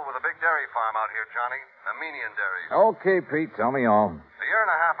little trouble with a big dairy farm out here, Johnny. Amenian Dairies. Okay, Pete, tell me all. A year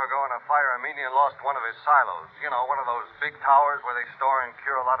and a half ago in a fire, Amenian lost one of his silos. You know, one of those big towers where they store and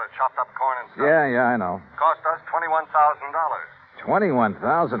cure a lot of chopped up corn and stuff. Yeah, I know. Cost us $21,000.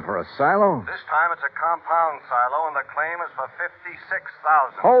 $21,000 for a silo? This time it's a compound silo, and the claim is for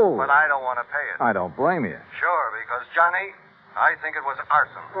 $56,000. Oh. But I don't want to pay it. I don't blame you. Sure, because, Johnny, I think it was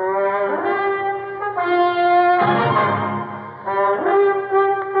arson.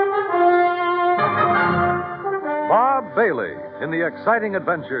 Bob Bailey in the exciting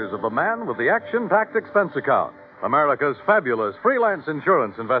adventures of the man with the action-packed expense account. America's fabulous freelance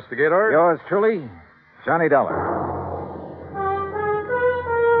insurance investigator. Yours truly, Johnny Dollar.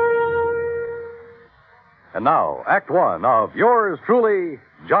 And now, Act One of yours truly,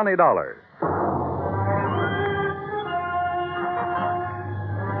 Johnny Dollar.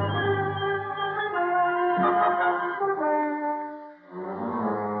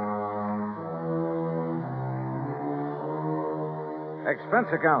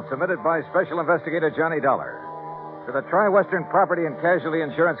 Expense account submitted by Special Investigator Johnny Dollar to the Tri-Western Property and Casualty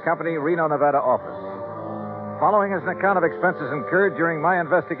Insurance Company, Reno, Nevada office. Following is an account of expenses incurred during my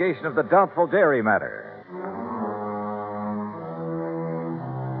investigation of the doubtful dairy matter.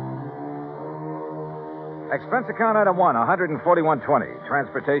 Expense account item 1, $141.20.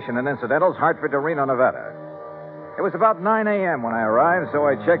 Transportation and incidentals, Hartford to Reno, Nevada. It was about 9 a.m. when I arrived, so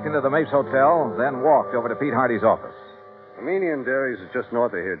I checked into the Mapes Hotel, then walked over to Pete Hardy's office. Amenian Dairies is just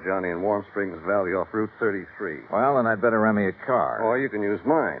north of here, Johnny, in Warm Springs Valley off Route 33. Well, then I'd better rent me a car. Or you can use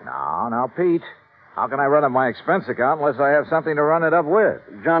mine. Now, Pete. How can I run up my expense account unless I have something to run it up with?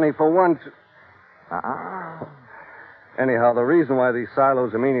 Johnny, for once... Anyhow, the reason why these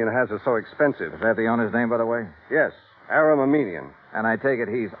silos Amenian has are so expensive... Is that the owner's name, by the way? Yes, Aram Amenian. And I take it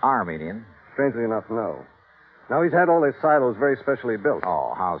he's Armenian? Strangely enough, no. Now, he's had all his silos very specially built.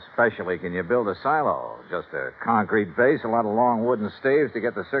 Oh, how specially can you build a silo? Just a concrete base, a lot of long wooden staves to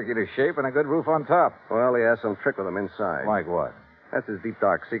get the circular shape, and a good roof on top. Well, he has some trick with them inside. Like what? That's his deep,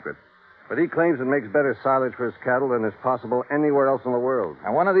 dark secret. But he claims it makes better silage for his cattle than is possible anywhere else in the world.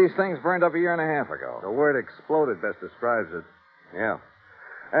 And one of these things burned up a year and a half ago. The word exploded best describes it. Yeah.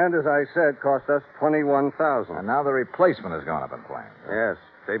 And as I said, cost us $21,000. And now the replacement has gone up in flames. Yes,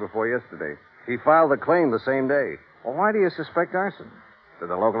 day before yesterday. He filed the claim the same day. Well, why do you suspect arson? Did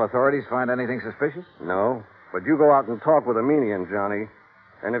the local authorities find anything suspicious? No. But you go out and talk with Amenian, Johnny,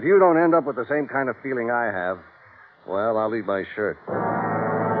 And if you don't end up with the same kind of feeling I have, well, I'll leave my shirt.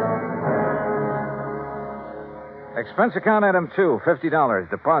 Expense account item 2, $50.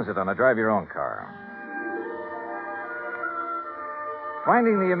 Deposit on a drive-your-own car.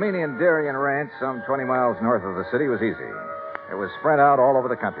 Finding the Armenian Dairy and Ranch some 20 miles north of the city was easy. It was spread out all over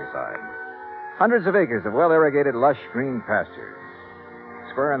the countryside. Hundreds of acres of well-irrigated, lush green pastures.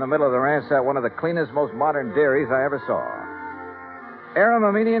 Square in the middle of the ranch sat one of the cleanest, most modern dairies I ever saw. Aram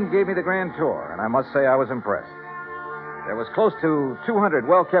Armenian gave me the grand tour, and I must say I was impressed. There was close to 200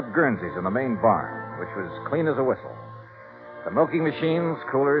 well-kept Guernseys in the main barn, which was clean as a whistle. The milking machines,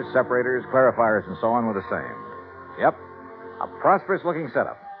 coolers, separators, clarifiers, and so on were the same. Yep, a prosperous-looking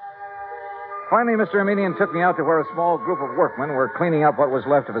setup. Finally, Mr. Armenian took me out to where a small group of workmen were cleaning up what was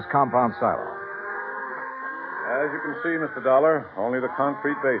left of his compound silo. As you can see, Mr. Dollar, only the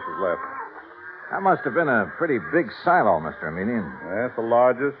concrete base is left. That must have been a pretty big silo, Mr. Armenian. Yes, the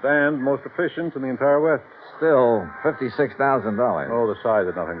largest and most efficient in the entire West. Still, $56,000. Oh, the size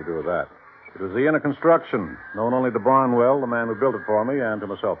had nothing to do with that. It was the inner construction, known only to Barnwell, the man who built it for me, and to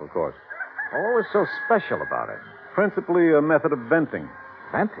myself, of course. Well, what was so special about it? Principally a method of venting.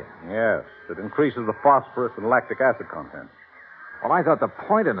 Venting? Yes, it increases the phosphorus and lactic acid content. Well, I thought the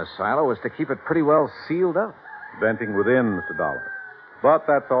point in the silo was to keep it pretty well sealed up. Venting within, Mr. Dollar. But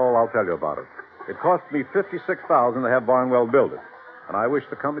that's all I'll tell you about it. It cost me $56,000 to have Barnwell build it, and I wish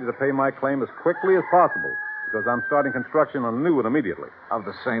the company to pay my claim as quickly as possible, because I'm starting construction on a new one immediately. Of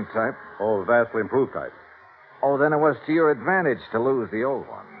the same type? Oh, vastly improved type. Oh, then it was to your advantage to lose the old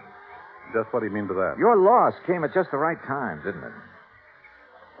one. Just what do you mean by that? Your loss came at just the right time, didn't it?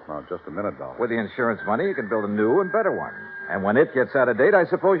 Now, just a minute, Dollar. With the insurance money, you can build a new and better one. And when it gets out of date, I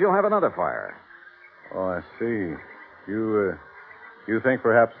suppose you'll have another fire. Oh, I see. You think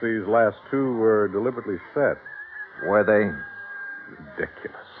perhaps these last two were deliberately set? Were they?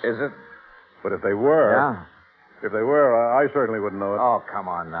 Ridiculous. Is it? But if they were... Yeah? If they were, I certainly wouldn't know it. Oh, come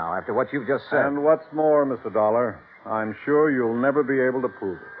on now. After what you've just said. And what's more, Mr. Dollar, I'm sure you'll never be able to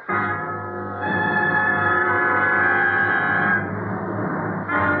prove it.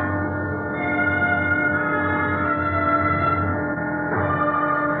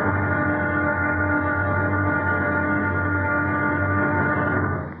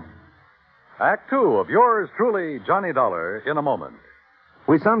 Act two of yours truly, Johnny Dollar, in a moment.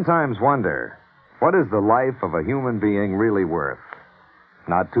 We sometimes wonder, what is the life of a human being really worth?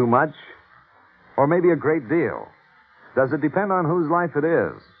 Not too much? Or maybe a great deal? Does it depend on whose life it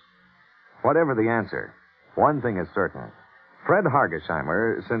is? Whatever the answer, one thing is certain. Fred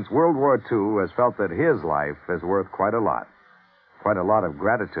Hargesheimer, since World War II, has felt that his life is worth quite a lot. Quite a lot of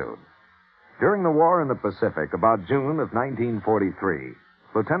gratitude. During the war in the Pacific, about June of 1943,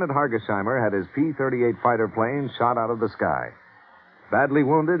 Lieutenant Hargesheimer had his P-38 fighter plane shot out of the sky. Badly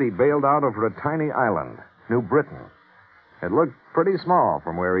wounded, he bailed out over a tiny island, New Britain. It looked pretty small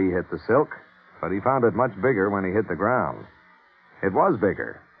from where he hit the silk, but he found it much bigger when he hit the ground. It was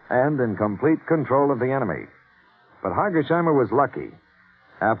bigger, and in complete control of the enemy. But Hargesheimer was lucky.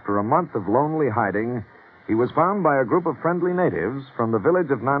 After a month of lonely hiding, he was found by a group of friendly natives from the village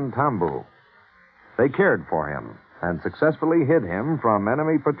of Nantambu. They cared for him and successfully hid him from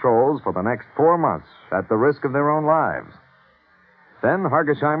enemy patrols for the next 4 months at the risk of their own lives. Then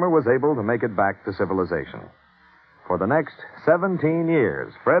Hargesheimer was able to make it back to civilization. For the next 17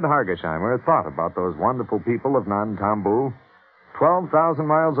 years, Fred Hargesheimer thought about those wonderful people of Nantambu. 12,000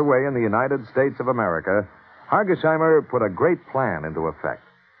 miles away in the United States of America, Hargesheimer put a great plan into effect.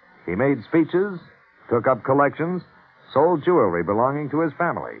 He made speeches, took up collections, sold jewelry belonging to his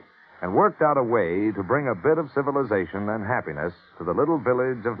family, and worked out a way to bring a bit of civilization and happiness to the little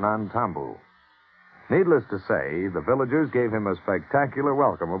village of Nantambu. Needless to say, the villagers gave him a spectacular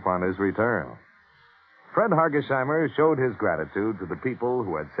welcome upon his return. Fred Hargesheimer showed his gratitude to the people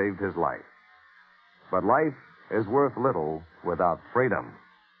who had saved his life. But life is worth little without freedom,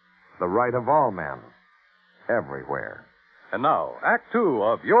 the right of all men, everywhere. And now, Act two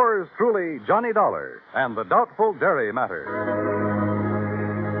of yours truly, Johnny Dollar, and the Doubtful Dairy Matter.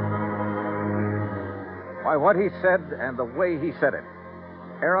 Why, what he said and the way he said it.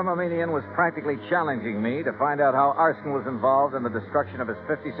 Aram Armenian was practically challenging me to find out how arson was involved in the destruction of his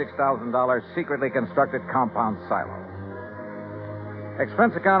 $56,000 secretly constructed compound silo.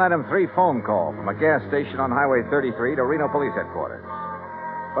 Expense account item 3, phone call from a gas station on Highway 33 to Reno Police Headquarters.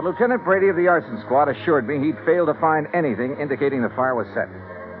 But Lieutenant Brady of the arson squad assured me he'd failed to find anything indicating the fire was set.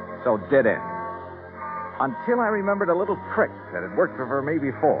 So dead end. Until I remembered a little trick that had worked for me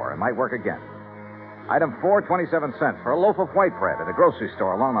before and might work again. Item 4, 27 cents for a loaf of white bread at a grocery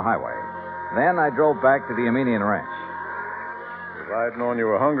store along the highway. Then I drove back to the Armenian ranch. If I'd known you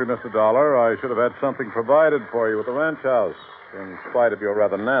were hungry, Mr. Dollar, I should have had something provided for you at the ranch house, in spite of your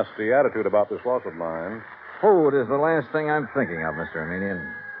rather nasty attitude about this loss of mine. Food is the last thing I'm thinking of, Mr. Armenian.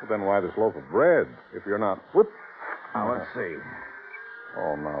 Well, then why this loaf of bread, if you're not... Whoop. Now, let's see.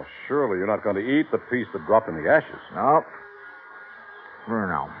 Oh, now, surely you're not going to eat the piece that dropped in the ashes. No.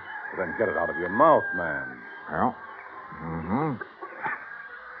 No. Then get it out of your mouth, man. Well.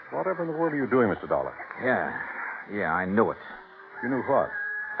 Mm-hmm. Whatever in the world are you doing, Mr. Dollar? Yeah, I knew it. You knew what?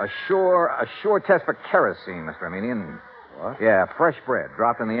 A sure test for kerosene, Mr. Armenian. What? Yeah, fresh bread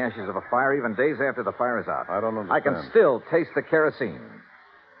dropped in the ashes of a fire even days after the fire is out. I don't understand. I can still taste the kerosene.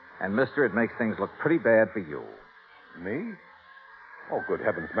 And, mister, it makes things look pretty bad for you. Me? Oh, good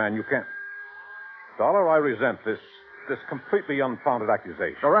heavens, man, you can't... Dollar, I resent this completely unfounded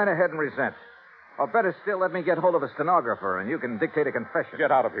accusation. Go right ahead and resent. Or better still, let me get hold of a stenographer and you can dictate a confession.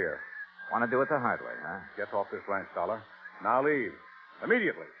 Get out of here. Want to do it the hard way, huh? Get off this ranch, Dollar. Now leave.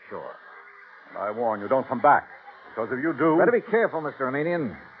 Immediately. Sure. And I warn you, don't come back. Because if you do... Better be careful, Mr.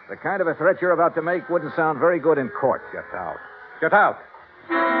 Armenian. The kind of a threat you're about to make wouldn't sound very good in court. Get out. Get out.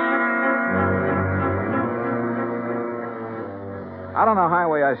 Out on the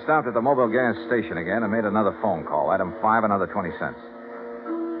highway, I stopped at the mobile gas station again and made another phone call. Item 5, another 20 cents.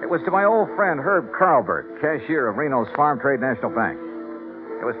 It was to my old friend Herb Carlbert, cashier of Reno's Farm Trade National Bank.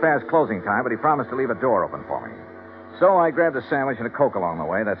 It was past closing time, but he promised to leave a door open for me. So I grabbed a sandwich and a Coke along the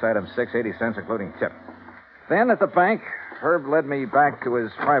way. That's item 6, 80 cents, including tip. Then at the bank, Herb led me back to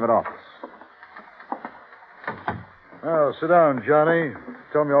his private office. Well, sit down, Johnny.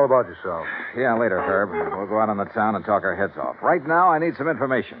 Tell me all about yourself. Yeah, later, Herb. We'll go out on the town and talk our heads off. Right now, I need some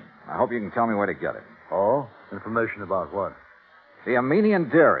information. I hope you can tell me where to get it. Oh? Information about what? The Armenian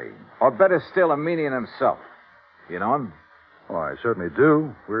Dairy. Or better still, Armenian himself. You know him? Oh, I certainly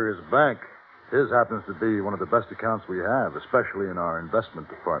do. We're his bank. His happens to be one of the best accounts we have, especially in our investment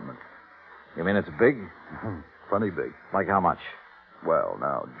department. You mean it's big? Plenty big. Like how much? Well,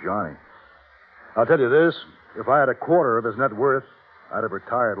 now, Johnny, I'll tell you this. If I had a quarter of his net worth, I'd have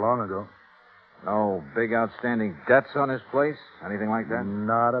retired long ago. No big outstanding debts on his place? Anything like that?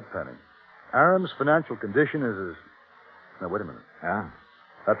 Not a penny. Aram's financial condition is as... Now, wait a minute. Yeah?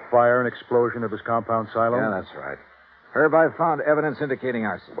 That fire and explosion of his compound silo? Yeah, that's right. Herb, I found evidence indicating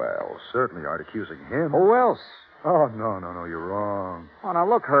arson. Well, certainly aren't accusing him. Who else? Oh, no, you're wrong. Oh, now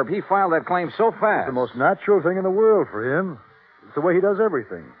look, Herb, he filed that claim so fast. It's the most natural thing in the world for him. It's the way he does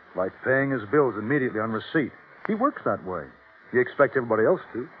everything, like paying his bills immediately on receipt. He works that way. You expect everybody else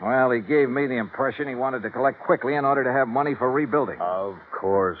to. Well, he gave me the impression he wanted to collect quickly in order to have money for rebuilding. Of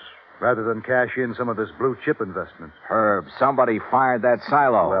course. Rather than cash in some of this blue chip investment. Herb, somebody fired that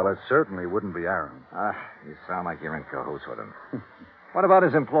silo. Well, it certainly wouldn't be Aram. You sound like you're in cahoots with him. What about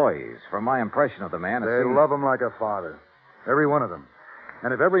his employees? From my impression of the man, They love him like a father. Every one of them.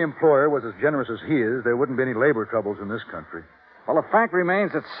 And if every employer was as generous as he is, there wouldn't be any labor troubles in this country. Well, the fact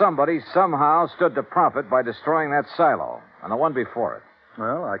remains that somebody somehow stood to profit by destroying that silo, and the one before it.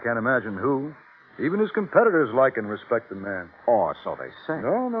 Well, I can't imagine who. Even his competitors like and respect the man. Oh, so they say.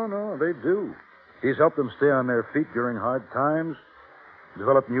 No, they do. He's helped them stay on their feet during hard times,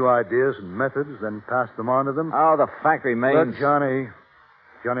 developed new ideas and methods, then passed them on to them. Oh, the fact remains... But Johnny,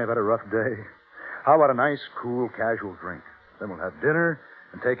 I've had a rough day. How about a nice, cool, casual drink? Then we'll have dinner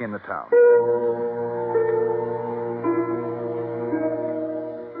and take in the town.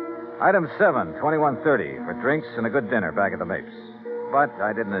 Item 7, 2130, for drinks and a good dinner back at the Mapes. But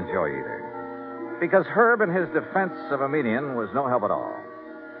I didn't enjoy either. Because Herb in his defense of Armenian was no help at all.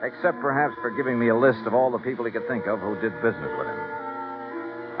 Except perhaps for giving me a list of all the people he could think of who did business with him.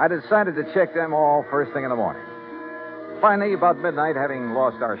 I decided to check them all first thing in the morning. Finally, about midnight, having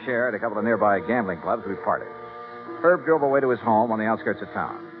lost our share at a couple of nearby gambling clubs, we parted. Herb drove away to his home on the outskirts of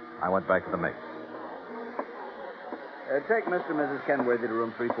town. I went back to the Mapes. Take Mr. and Mrs. Kenworthy to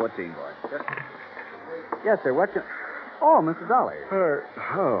room 314, boy. Yes, sir. What can... Oh, Mr. Dolly.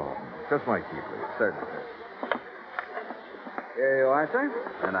 Just my key, please. Certainly, sir. Here you are,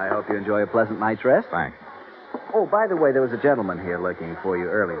 sir. And I hope you enjoy a pleasant night's rest. Thanks. Oh, by the way, there was a gentleman here looking for you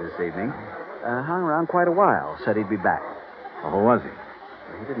early this evening. Hung around quite a while. Said he'd be back. Well, who was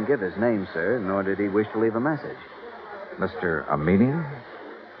he? He didn't give his name, sir, nor did he wish to leave a message. Mr. Armenian?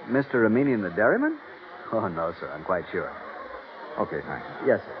 Mr. Armenian, the dairyman? Oh, no, sir. I'm quite sure. Okay, thanks.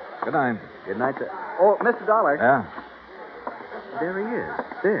 Yes, sir. Good night. Good night, sir. Oh, Mr. Dollar. Yeah? There he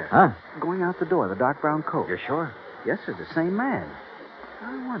is. There. Huh? Going out the door, the dark brown coat. You sure? Yes, sir. The same man.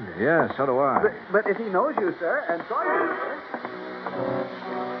 I wonder. Yeah, so do I. But if he knows you, sir, and saw you, sir.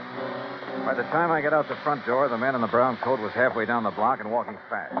 By the time I got out the front door, the man in the brown coat was halfway down the block and walking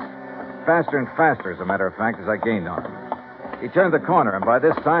fast. Faster and faster, as a matter of fact, as I gained on him. He turned the corner, and by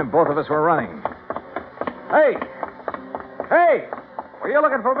this time, both of us were running. Hey! Hey! Were you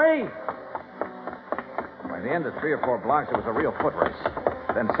looking for me? By the end of 3 or 4 blocks, it was a real foot race.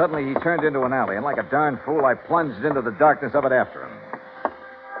 Then suddenly he turned into an alley, and like a darn fool, I plunged into the darkness of it after him.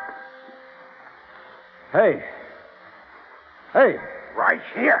 Hey! Hey! Right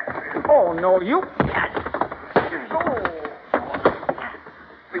here. Oh, no, you...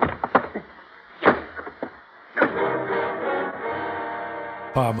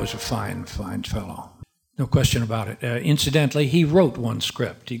 Bob was a fine fellow. No question about it. Incidentally, he wrote one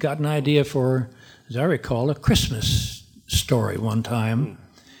script. He got an idea for, as I recall, a Christmas story one time,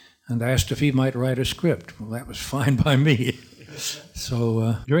 and asked if he might write a script. Well, that was fine by me.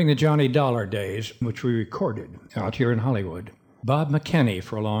 So during the Johnny Dollar days, which we recorded out here in Hollywood, Bob McKinney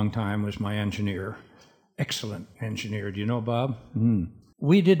for a long time was my engineer. Excellent engineer. Do you know Bob?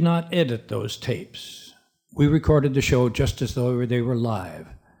 We did not edit those tapes. We recorded the show just as though they were live.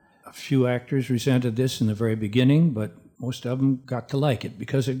 A few actors resented this in the very beginning, but most of them got to like it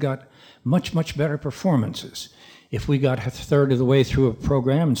because it got much, much better performances. If we got a third of the way through a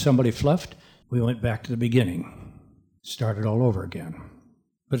program and somebody fluffed, we went back to the beginning, started all over again.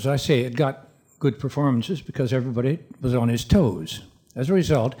 But as I say, it got good performances because everybody was on his toes. As a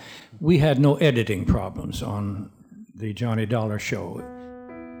result, we had no editing problems on the Johnny Dollar show.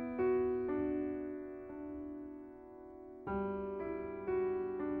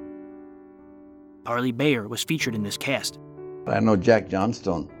 Arlie Bayer was featured in this cast. I know Jack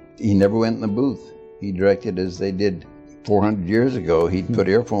Johnstone. He never went in the booth. He directed as they did 400 years ago. He'd put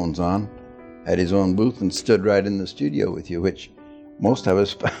earphones on, had his own booth, and stood right in the studio with you, which most of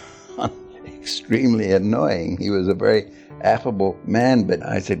us found extremely annoying. He was a very affable man, but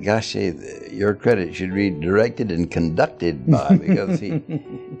I said, gosh, your credit should read directed and conducted by, because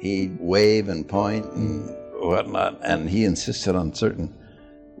he'd wave and point and whatnot, and he insisted on certain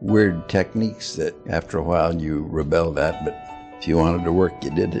weird techniques that after a while you rebelled at, but if you wanted to work,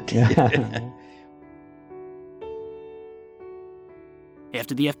 you did it.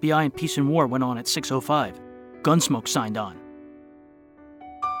 After the FBI and Peace and War went on at 6:05, Gunsmoke signed on.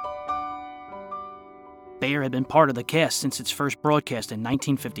 Bayer had been part of the cast since its first broadcast in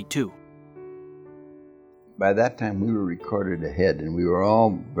 1952. By that time, we were recorded ahead, and we were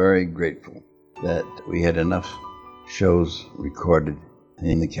all very grateful that we had enough shows recorded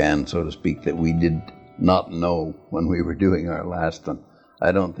in the can, so to speak, that we did not know when we were doing our last one.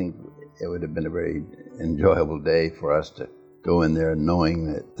 I don't think it would have been a very enjoyable day for us to go in there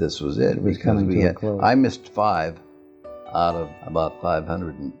knowing that this was it, because we had. I missed 5 out of about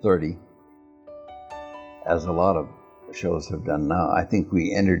 530, as a lot of shows have done now. I think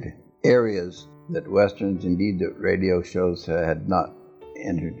we entered areas that Westerns, indeed that radio shows, had not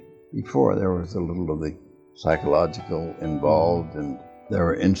entered before. There was a little of the psychological involved, and there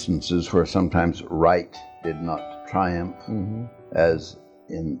were instances where sometimes right did not triumph, as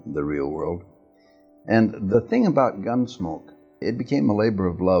in the real world. And the thing about Gunsmoke, it became a labor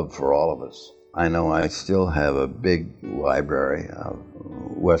of love for all of us. I know I still have a big library of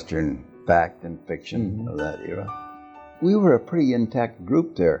Western fact and fiction of that era. We were a pretty intact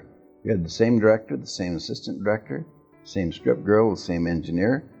group there. We had the same director, the same assistant director, same script girl, the same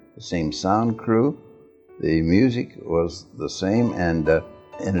engineer, the same sound crew. The music was the same, and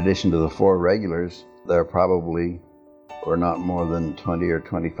in addition to the 4 regulars, there probably were not more than 20 or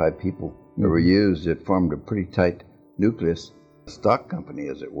 25 people that were used. It formed a pretty tight nucleus, stock company,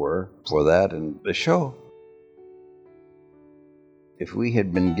 as it were, for that and the show. If we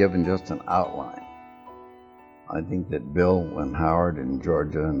had been given just an outline, I think that Bill and Howard and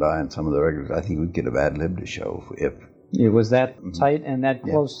Georgia and I and some of the regulars, I think we could have ad-libbed a show if it was that tight and that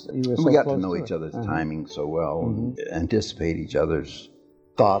close. Yeah. We got to know each other's timing so well, and anticipate each other's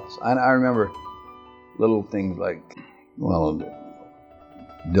thoughts. I remember little things like, well,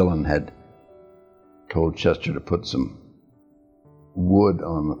 Dylan had told Chester to put some wood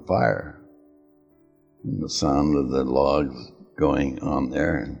on the fire, and the sound of the logs going on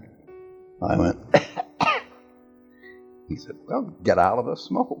there, and I went, he said, well, get out of the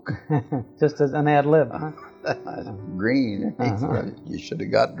smoke. Just as an ad-lib, huh? Green. He said, you should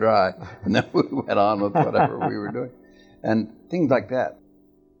have got dry. And then we went on with whatever we were doing. And things like that.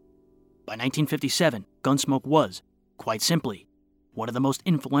 By 1957, Gunsmoke was, quite simply, one of the most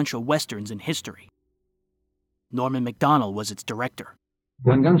influential Westerns in history. Norman MacDonald was its director.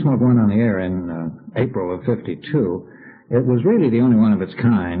 When Gunsmoke went on the air in April of '52, it was really the only one of its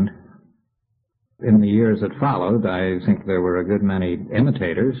kind. In the years that followed, I think there were a good many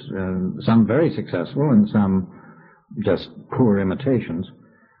imitators, some very successful and some just poor imitations.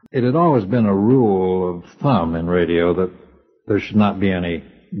 It had always been a rule of thumb in radio that there should not be any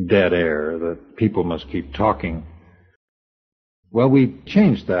dead air, that people must keep talking. Well, we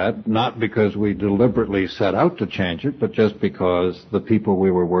changed that, not because we deliberately set out to change it, but just because the people we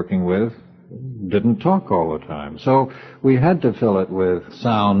were working with didn't talk all the time. So we had to fill it with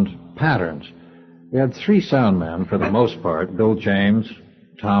sound patterns. We had 3 sound men for the most part, Bill James,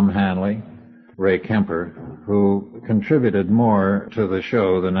 Tom Hanley, Ray Kemper, who contributed more to the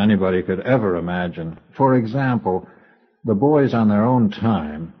show than anybody could ever imagine. For example, the boys on their own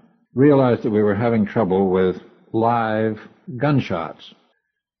time realized that we were having trouble with live gunshots.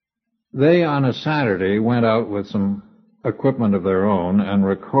 They, on a Saturday, went out with some equipment of their own and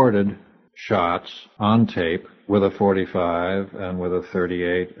recorded shots on tape with a 45 and with a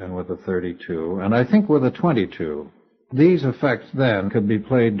 38 and with a 32, and I think with a 22. These effects then could be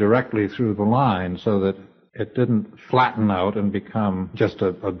played directly through the line so that it didn't flatten out and become just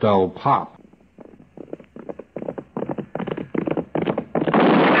a dull pop.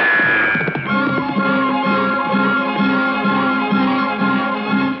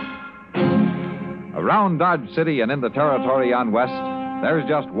 Around Dodge City and in the territory on West, there's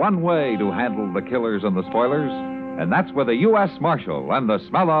just one way to handle the killers and the spoilers, and that's with a U.S. Marshal and the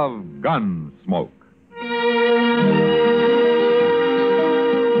smell of gun smoke.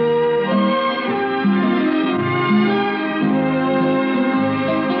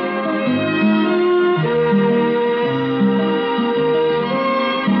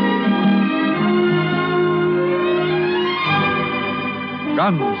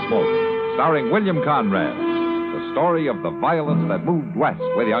 Gunsmoke, starring William Conrad, the story of the violence that moved west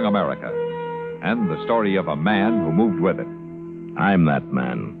with young America, and the story of a man who moved with it. I'm that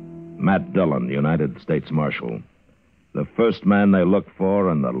man, Matt Dillon, United States Marshal. The first man they look for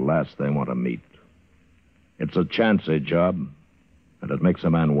and the last they want to meet. It's a chancy job, and it makes a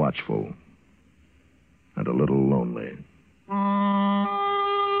man watchful and a little lonely.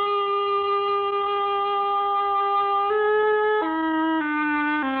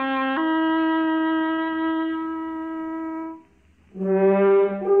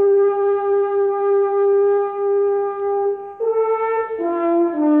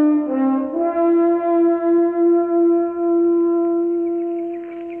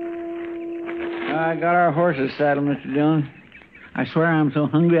 I got our horses saddled, Mr. Dillon. I swear I'm so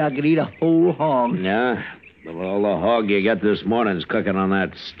hungry I could eat a whole hog. Yeah? Well, the hog you got this morning's cooking on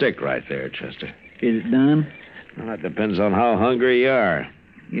that stick right there, Chester. Is it done? Well, that depends on how hungry you are.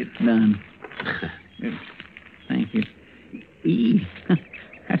 It's done. Thank you.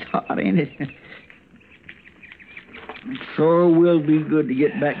 That's hot, ain't it? It sure will be good to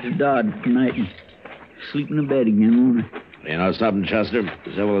get back to Dodge tonight and sleep in the bed again, won't it? You know something, Chester?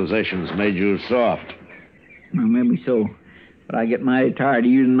 Civilization's made you soft. Well, maybe so. But I get mighty tired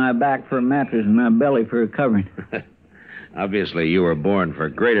of using my back for a mattress and my belly for a covering. Obviously, you were born for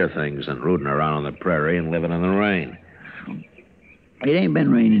greater things than rooting around on the prairie and living in the rain. It ain't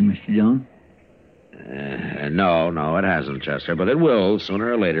been raining, Mr. Dillon. No, it hasn't, Chester. But it will.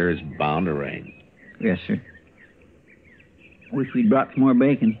 Sooner or later, it's bound to rain. Yes, sir. Wish we'd brought some more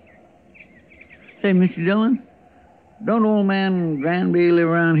bacon. Say, Mr. Dillon, don't old man Granby live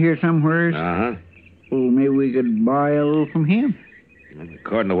around here somewhere? Uh-huh. Well, maybe we could borrow a little from him.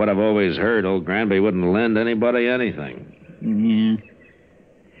 According to what I've always heard, old Granby wouldn't lend anybody anything. Yeah.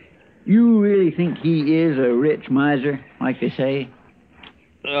 You really think he is a rich miser, like they say?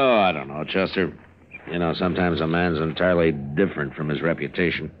 Oh, I don't know, Chester. You know, sometimes a man's entirely different from his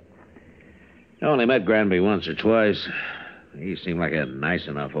reputation. I only met Granby once or twice. He seemed like a nice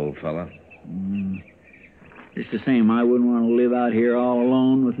enough old fellow. Just the same, I wouldn't want to live out here all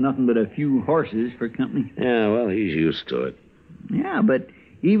alone with nothing but a few horses for company. Yeah, well, he's used to it. Yeah, but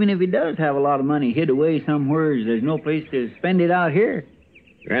even if he does have a lot of money hid away somewhere, there's no place to spend it out here.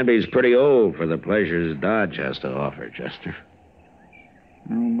 Granby's pretty old for the pleasures Dodge has to offer, Chester.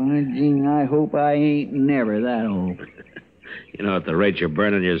 Oh, by jing, I hope I ain't never that old. You know, at the rate you're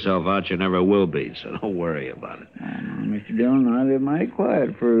burning yourself out, you never will be, so don't worry about it. Mr. Dillon, I live mighty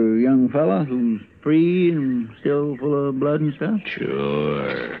quiet for a young fella who's free and still full of blood and stuff.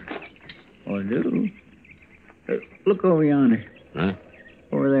 Sure. Oh, I do. Look over yonder. Huh?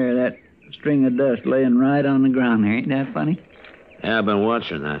 Over there, that string of dust laying right on the ground there. Ain't that funny? Yeah, I've been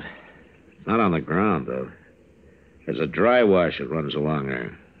watching that. It's not on the ground, though. There's a dry wash that runs along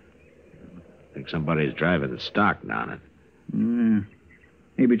there. I think somebody's driving stock down it.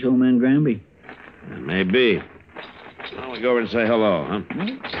 Maybe it's old man Granby. Maybe. Why don't we go over and say hello, huh?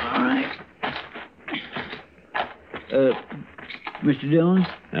 All right. Mr. Dillon?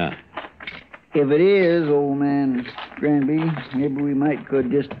 Yeah. If it is old man Granby, maybe we might could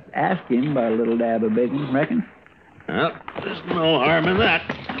just ask him about a little dab of bacon, reckon? Well, There's no harm in that.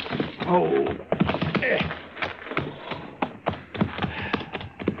 Oh.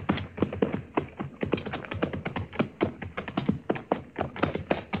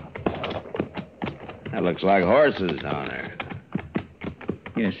 That looks like horses down there.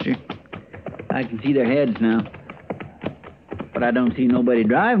 Yes, sir. I can see their heads now. But I don't see nobody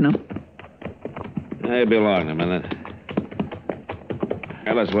driving them. They belong to me.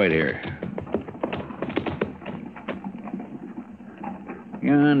 Now, let's wait here.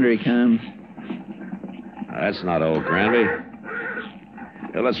 Yonder he comes. That's not old Granby.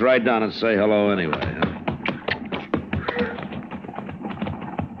 Well, let's ride down and say hello anyway. Huh?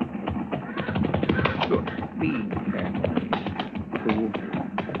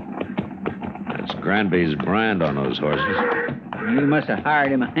 That's Granby's brand on those horses. You must have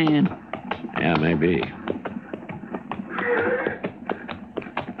hired him a hand. Yeah, maybe.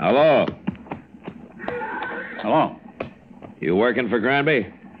 Hello. Hello. You working for Granby?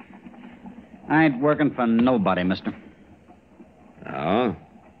 I ain't working for nobody, mister. Oh?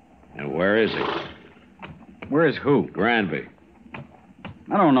 And where is he? Where's who? Granby.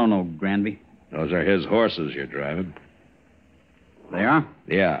 I don't know no Granby. Those are his horses you're driving. They are?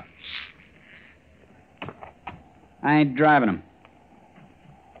 Yeah. I ain't driving them.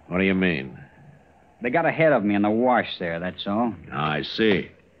 What do you mean? They got ahead of me in the wash there, that's all. I see.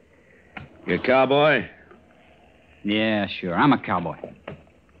 You a cowboy? Yeah, sure. I'm a cowboy.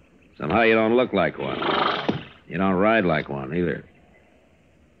 Somehow you don't look like one. You don't ride like one, either.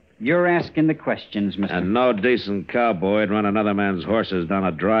 You're asking the questions, mister. And no decent cowboy'd run another man's horses down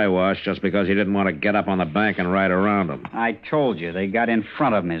a dry wash just because he didn't want to get up on the bank and ride around them. I told you, they got in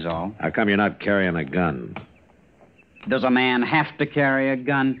front of me is all. How come you're not carrying a gun? Does a man have to carry a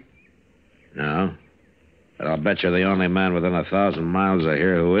gun? No. But I'll bet you're the only man within 1,000 miles of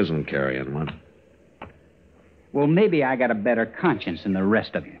here who isn't carrying one. Well, maybe I got a better conscience than the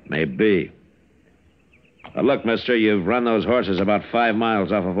rest of you. Maybe. But look, mister, you've run those horses about 5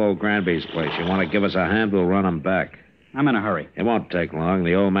 miles off of old Granby's place. You want to give us a hand, we'll run them back. I'm in a hurry. It won't take long.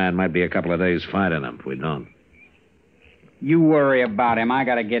 The old man might be a couple of days finding them if we don't. You worry about him. I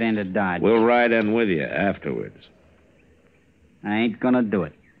got to get into Dodge. We'll ride in with you afterwards. I ain't going to do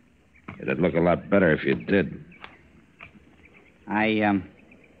it. It'd look a lot better if you did. I'd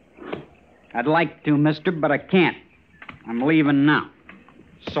like to, mister, but I can't. I'm leaving now.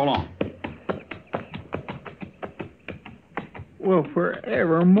 So long. Well,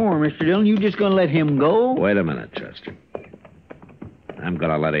 forevermore, Mr. Dillon, you just gonna let him go? Wait a minute, Chester. I'm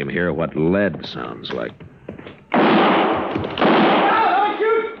gonna let him hear what lead sounds like. No, don't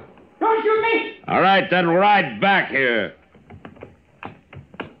shoot! Don't shoot me! All right, then ride back here.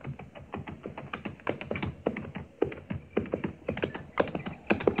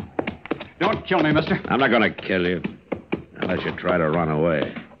 Don't kill me, mister. I'm not gonna kill you unless you try to run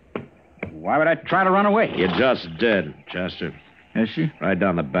away. Why would I try to run away? You just did, Chester. Yes, sir? Ride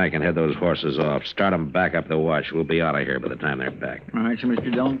down the bank and head those horses off. Start them back up the wash. We'll be out of here by the time they're back. All right, sir, Mr.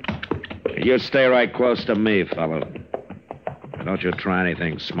 Dillon. You stay right close to me, fellow. Don't you try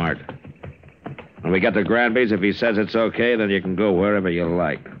anything smart. When we get to Granby's, if he says it's okay, then you can go wherever you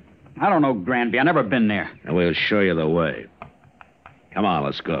like. I don't know Granby. I've never been there. And we'll show you the way. Come on,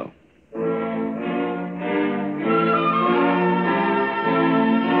 let's go.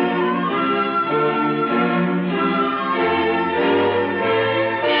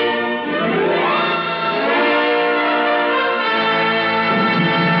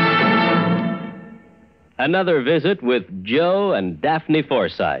 Another visit with Joe and Daphne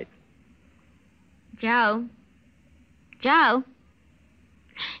Forsythe. Joe? Joe?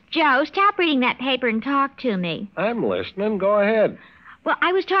 Joe, stop reading that paper and talk to me. I'm listening. Go ahead. Well,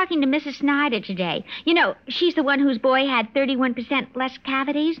 I was talking to Mrs. Snyder today. You know, she's the one whose boy had 31% less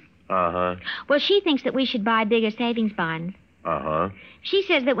cavities. Uh-huh. Well, she thinks that we should buy bigger savings bonds. Uh-huh. She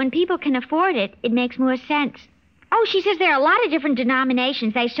says that when people can afford it, it makes more sense. Oh, she says there are a lot of different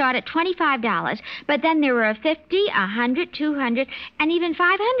denominations. They start at $25, but then there are $50, $100, $200, and even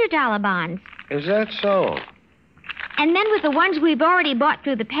 $500 bonds. Is that so? And then with the ones we've already bought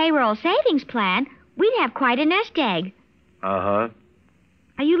through the payroll savings plan, we'd have quite a nest egg. Uh-huh.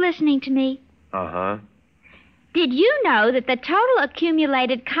 Are you listening to me? Uh-huh. Did you know that the total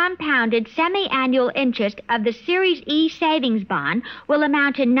accumulated compounded semi-annual interest of the Series E savings bond will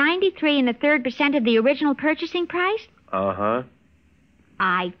amount to 93 1/3% of the original purchasing price? Uh-huh.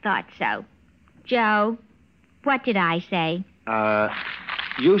 I thought so. Joe, what did I say?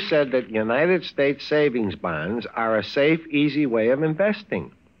 You said that United States savings bonds are a safe, easy way of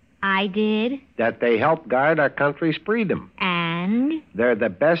investing. I did. That they help guard our country's freedom. And? They're the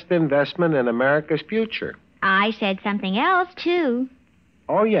best investment in America's future. I said something else, too.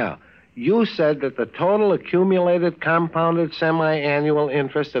 Oh, yeah. You said that the total accumulated compounded semi-annual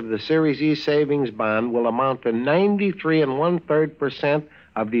interest of the Series E savings bond will amount to 93 1/3%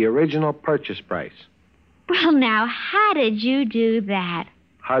 of the original purchase price. Well, now, how did you do that?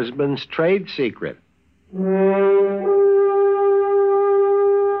 Husband's trade secret.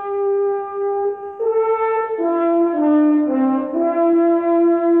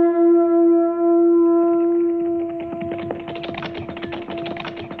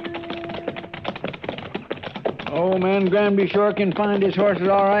 Old man Granby sure can find his horses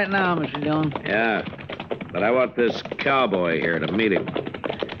all right now, Mr. Dillon. Yeah, but I want this cowboy here to meet him.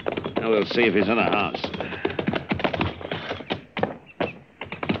 Now we'll see if he's in the house.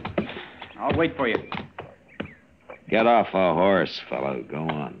 I'll wait for you. Get off a horse, fellow. Go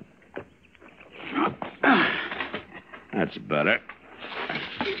on. That's better.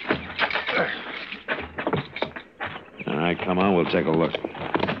 All right, come on. We'll take a look.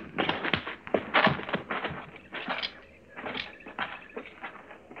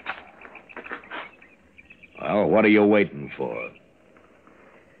 Well, what are you waiting for?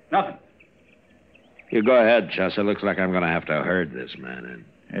 Nothing. You go ahead, Chester. Looks like I'm going to have to herd this man in.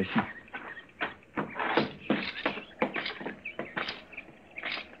 Yes, sir.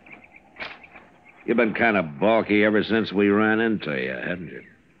 You've been kind of balky ever since we ran into you, haven't you?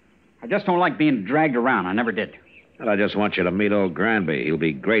 I just don't like being dragged around. I never did. Well, I just want you to meet old Granby. He'll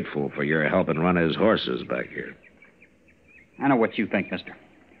be grateful for your helping run his horses back here. I know what you think, mister.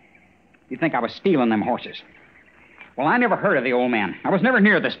 You think I was stealing them horses. Well, I never heard of the old man. I was never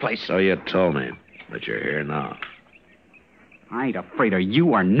near this place. So you told me, but you're here now. I ain't afraid of you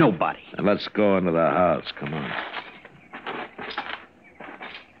or nobody. Now let's go into the house. Come on.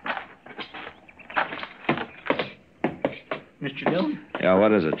 Mr. Dillon? Yeah,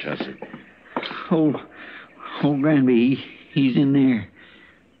 what is it, Chester? Old Granby, he's in there.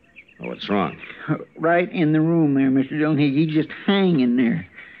 Oh, what's wrong? Right in the room there, Mr. Dillon. He's just hanging there.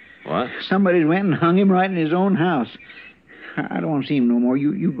 What? Somebody went and hung him right in his own house. I don't want to see him no more.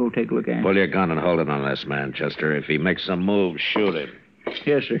 You go take a look at him. Pull your gun and hold it on this man, Chester. If he makes a move, shoot him.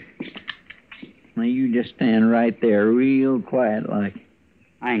 Yes, sir. Now, you just stand right there, real quiet like.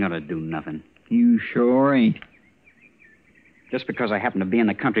 I ain't gonna do nothing. You sure ain't. Just because I happen to be in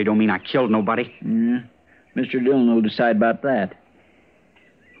the country don't mean I killed nobody. Yeah. Mr. Dillon will decide about that.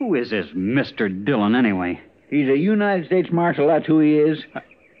 Who is this Mr. Dillon, anyway? He's a United States Marshal, that's who he is.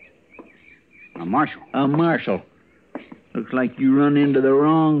 A marshal? A marshal. Looks like you run into the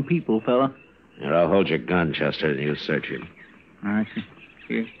wrong people, fella. Here, I'll hold your gun, Chester, and you search him. All right, sir.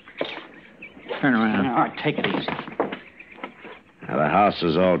 Here. Turn around. All right, take it easy. Now, the house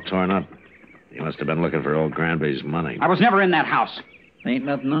is all torn up. You must have been looking for old Granby's money. I was never in that house. Ain't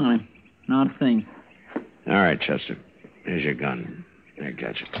nothing on him. Not a thing. All right, Chester. Here's your gun. Here,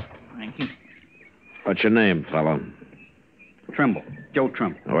 catch it. Thank you. What's your name, fellow? Trimble. Joe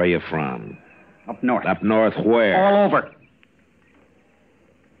Trimble. Where are you from? Up north. Up north where? All over.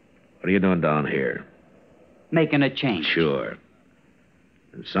 What are you doing down here? Making a change. Sure.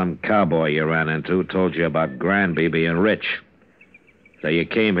 And some cowboy you ran into told you about Granby being rich. So you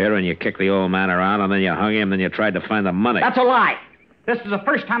came here and you kicked the old man around and then you hung him, then you tried to find the money. That's a lie. This is the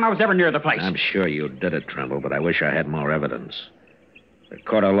first time I was ever near the place. I'm sure you did it, Trimble, but I wish I had more evidence. The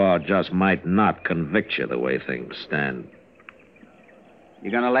court of law just might not convict you the way things stand. You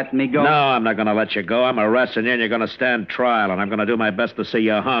gonna let me go? No, I'm not gonna let you go. I'm arresting you and you're gonna stand trial, and I'm gonna do my best to see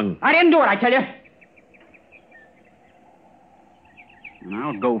you hung. I didn't do it, I tell you. And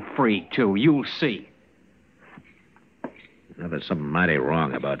I'll go free, too. You'll see. Now, there's something mighty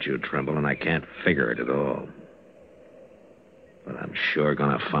wrong about you, Trimble, and I can't figure it at all. But I'm sure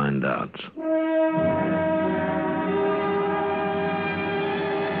gonna find out.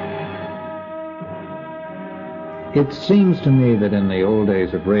 It seems to me that in the old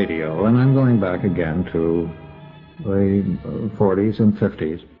days of radio, and I'm going back again to the 40s and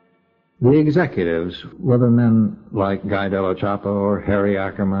 50s, the executives, whether men like Guy Della Chappa or Harry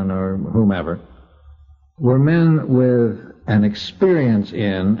Ackerman or whomever, were men with an experience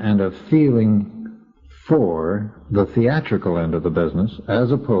in and a feeling for the theatrical end of the business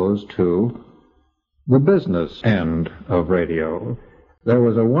as opposed to the business end of radio. There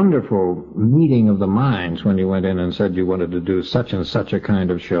was a wonderful meeting of the minds when you went in and said you wanted to do such and such a kind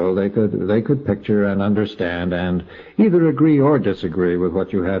of show. They could picture and understand and either agree or disagree with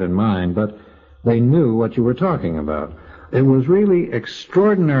what you had in mind, but they knew what you were talking about. It was really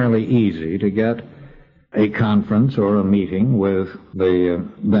extraordinarily easy to get a conference or a meeting with the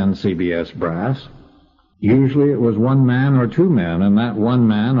then CBS brass. Usually it was one man or two men, and that one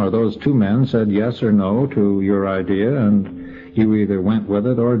man or those two men said yes or no to your idea, and you either went with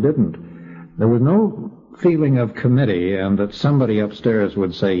it or didn't. There was no feeling of committee and that somebody upstairs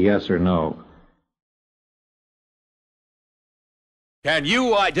would say yes or no. Can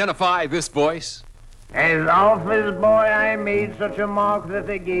you identify this voice? As office boy, I made such a mark that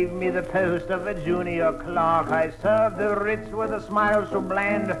they gave me the post of a junior clerk. I served the writs with a smile so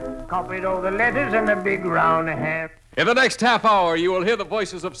bland, copied all the letters in a big round hand. In the next half hour, you will hear the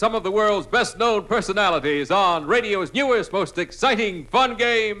voices of some of the world's best-known personalities on radio's newest, most exciting fun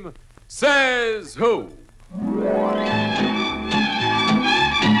game, Says Who?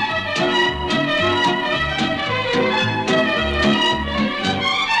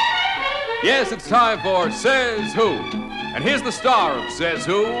 Yes, it's time for Says Who. And here's the star of Says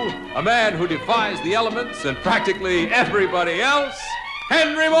Who, a man who defies the elements and practically everybody else,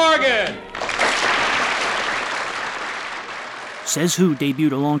 Henry Morgan. Says Who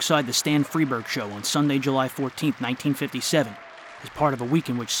debuted alongside the Stan Freberg Show on Sunday, July 14, 1957, as part of a week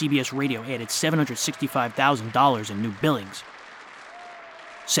in which CBS Radio added $765,000 in new billings.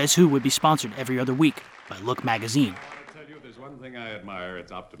 Says Who would be sponsored every other week by Look magazine. I'll tell you, there's one thing I admire,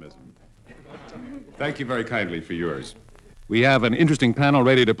 it's optimism. Thank you very kindly for yours. We have an interesting panel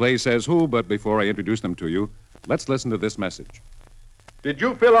ready to play Says Who, but before I introduce them to you, let's listen to this message. Did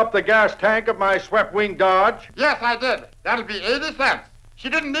you fill up the gas tank of my swept-wing Dodge? Yes, I did. That'll be 80 cents. She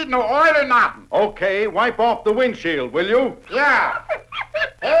didn't need no oil or nothing. Okay, wipe off the windshield, will you? Yeah.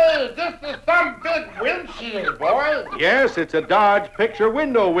 Hey, this is some big windshield, boy. Yes, it's a Dodge picture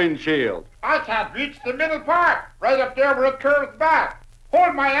window windshield. I can't reach the middle part, right up there where it curves back.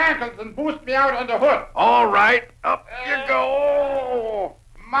 Hold my ankles and boost me out on the hood. All right, up you go.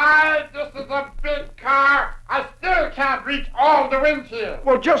 My, this is a big car. I still can't reach all the windshield.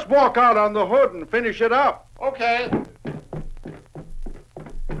 Well, just walk out on the hood and finish it up. Okay.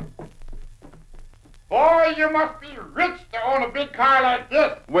 Boy, you must be rich to own a big car like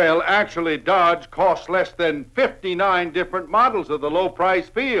this. Well, actually, Dodge costs less than 59 different models of the low-price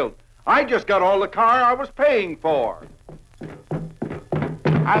field. I just got all the car I was paying for.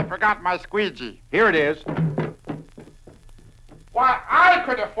 I forgot my squeegee. Here it is. Why, I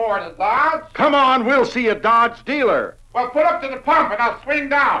could afford a Dodge. Come on, we'll see a Dodge dealer. Well, put up to the pump and I'll swing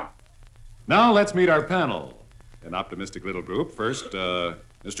down. Now let's meet our panel. An optimistic little group. First,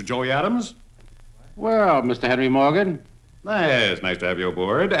 Mr. Joey Adams. Well, Mr. Henry Morgan. Yes, nice to have you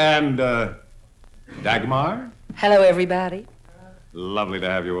aboard. And, Dagmar. Hello, everybody. Lovely to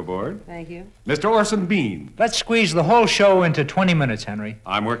have you aboard. Thank you. Mr. Orson Bean. Let's squeeze the whole show into 20 minutes, Henry.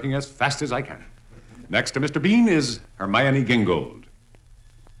 I'm working as fast as I can. Next to Mr. Bean is Hermione Gingold.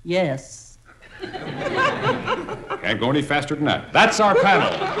 Yes. Can't go any faster than that. That's our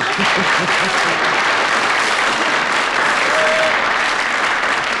panel.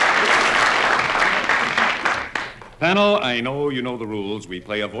 Panel, I know you know the rules. We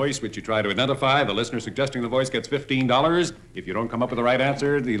play a voice which you try to identify. The listener suggesting the voice gets $15. If you don't come up with the right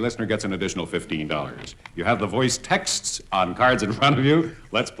answer, the listener gets an additional $15. You have the voice texts on cards in front of you.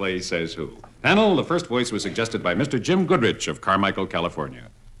 Let's play Says Who. Panel, the first voice was suggested by Mr. Jim Goodrich of Carmichael, California.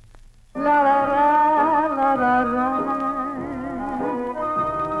 La la la la la la la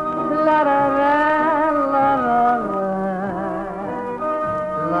la la la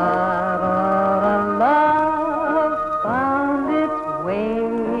la love found its way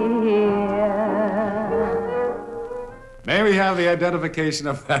here. May we have the identification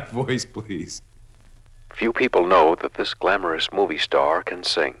of that voice, please? Few people know that this glamorous movie star can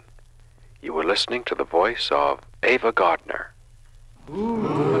sing. You were listening to the voice of Ava Gardner. Shall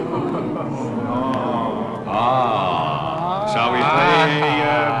we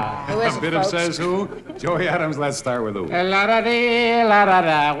play a bit of Says Who? Joey Adams, let's start with who. La-da-dee,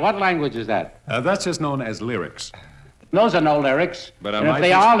 la-da-da. What language is that? That's just known as lyrics. Those are no lyrics. But and if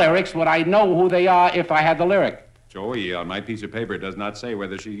they are lyrics, would I know who they are if I had the lyric? Joey, on my piece of paper, it does not say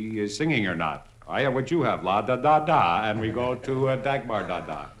whether she is singing or not. I have what you have, la-da-da-da, and we go to Dagmar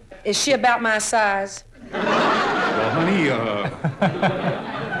da-da. Is she about my size? Well, honey,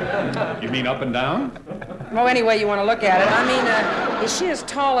 you mean up and down? Well, any way you want to look at it. I mean, is she as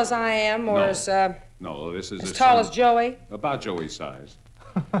tall as I am, or No, this is as tall as Joey? About Joey's size.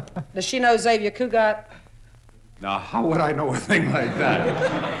 Does she know Xavier Cugat? Now, how would I know a thing like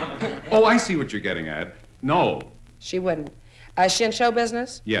that? Oh, I see what you're getting at. No. She wouldn't. Is she in show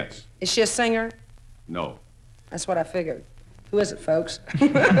business? Yes. Is she a singer? No. That's what I figured. Who is it, folks?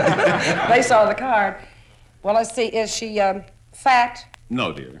 They saw the card. Well, let's see. Is she fat?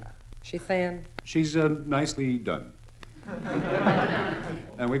 No, dear. She thin? She's nicely done.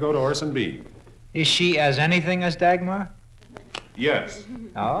 And we go to Orson Bean. Is she as anything as Dagmar? Yes.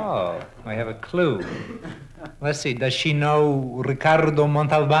 Oh, I have a clue. Let's see, does she know Ricardo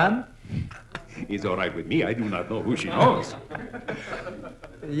Montalban? It's all right with me. I do not know who she knows.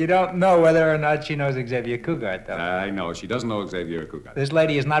 You don't know whether or not she knows Xavier Cugat, though. I know. She doesn't know Xavier Cugat. This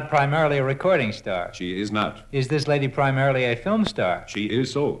lady is not primarily a recording star. She is not. Is this lady primarily a film star? She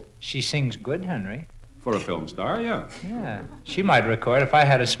is so. She sings good, Henry. For a film star, yeah. Yeah. She might record. If I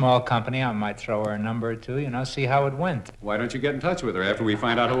had a small company, I might throw her a number or two, see how it went. Why don't you get in touch with her after we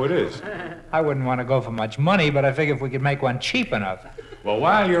find out who it is? I wouldn't want to go for much money, but I figure if we could make one cheap enough. Well,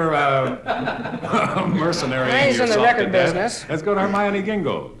 while you're mercenary He's in the record business. Let's go to Hermione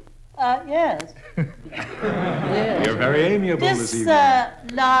Gingold. Yes. Yes. You're very amiable this evening.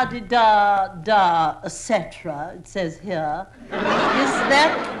 La-di-da-da, etc., it says here, is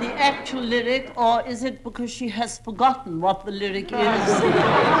that the actual lyric, or is it because she has forgotten what the lyric is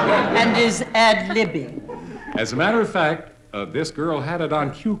and is ad-libbing? As a matter of fact, this girl had it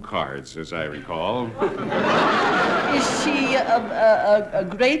on cue cards, as I recall. Is she a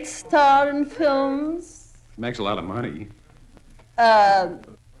great star in films? Makes a lot of money.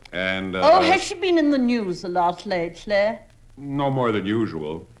 And has she been in the news a lot lately? No more than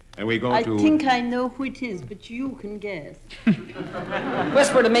usual. And we go I to... think I know who it is, but you can guess.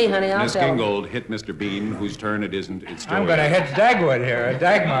 Whisper to me, honey, I'll Miss tell. Gingold hit Mr. Bean, whose turn it isn't. It's I'm going to hit Dagwood here,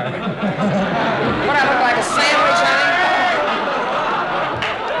 Dagmar. What, I look like a sandwich, honey?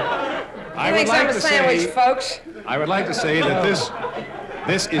 I would like to sandwich, say, folks. I would like to say that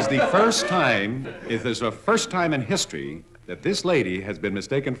this is the first time, it is the first time in history that this lady has been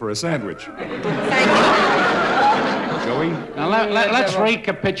mistaken for a sandwich. Joey? Now, let's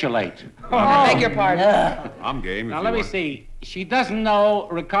recapitulate. I beg your pardon. I'm game. Now, let me see. She doesn't know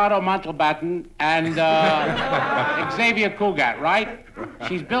Ricardo Montalban and Xavier Cugat, right?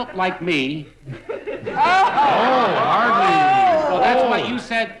 She's built like me. Hardly. So that's what you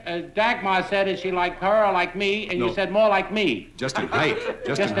said. Dagmar said, is she like her or like me? And you said more like me. Just in height.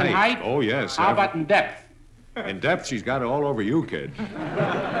 Just in height? Oh, yes. How about in depth? In depth, she's got it all over you, kid.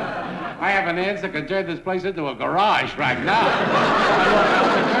 I have an answer that can turn this place into a garage right now.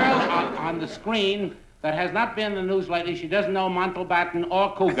 The girl on the screen that has not been in the news lately, she doesn't know Montalban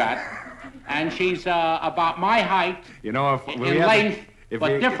or Cugat, and she's about my height in length,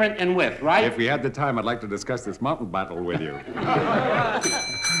 but different in width, right? If we had the time, I'd like to discuss this mountain battle with you.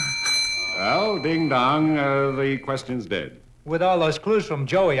 Well, ding dong, the question's dead. With all those clues from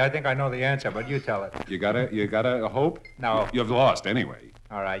Joey, I think I know the answer, but you tell it. You got a hope? No. You've lost anyway.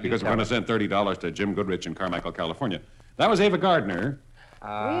 All right, because we're going to send $30 to Jim Goodrich in Carmichael, California. That was Ava Gardner.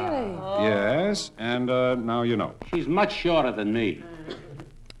 Really? Yes, and now you know. She's much shorter than me.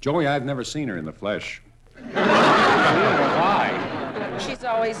 Joey, I've never seen her in the flesh. Why? She's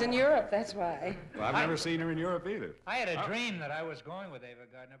always in Europe, that's why. Well, I've never seen her in Europe either. I had a dream that I was going with Ava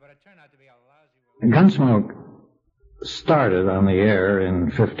Gardner, but it turned out to be a lousy... Gunsmoke started on the air in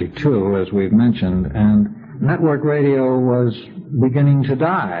 '52, as we've mentioned, and network radio was beginning to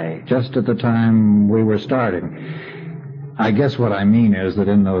die just at the time we were starting. I guess what I mean is that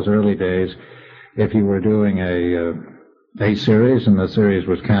in those early days, if you were doing a series and the series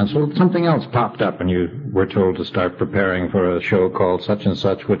was canceled, something else popped up and you were told to start preparing for a show called such and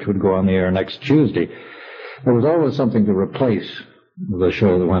such, which would go on the air next Tuesday. There was always something to replace the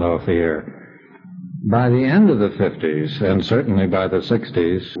show that went off the air. By the end of the 50s, and certainly by the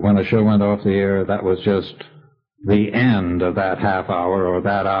 60s, when a show went off the air, that was just the end of that half hour or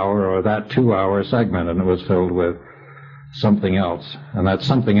that hour or that 2-hour segment, and it was filled with something else. And that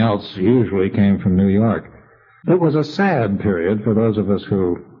something else usually came from New York. It was a sad period for those of us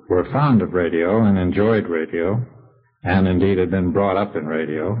who were fond of radio and enjoyed radio, and indeed had been brought up in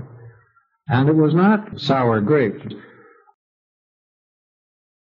radio. And it was not sour grapes.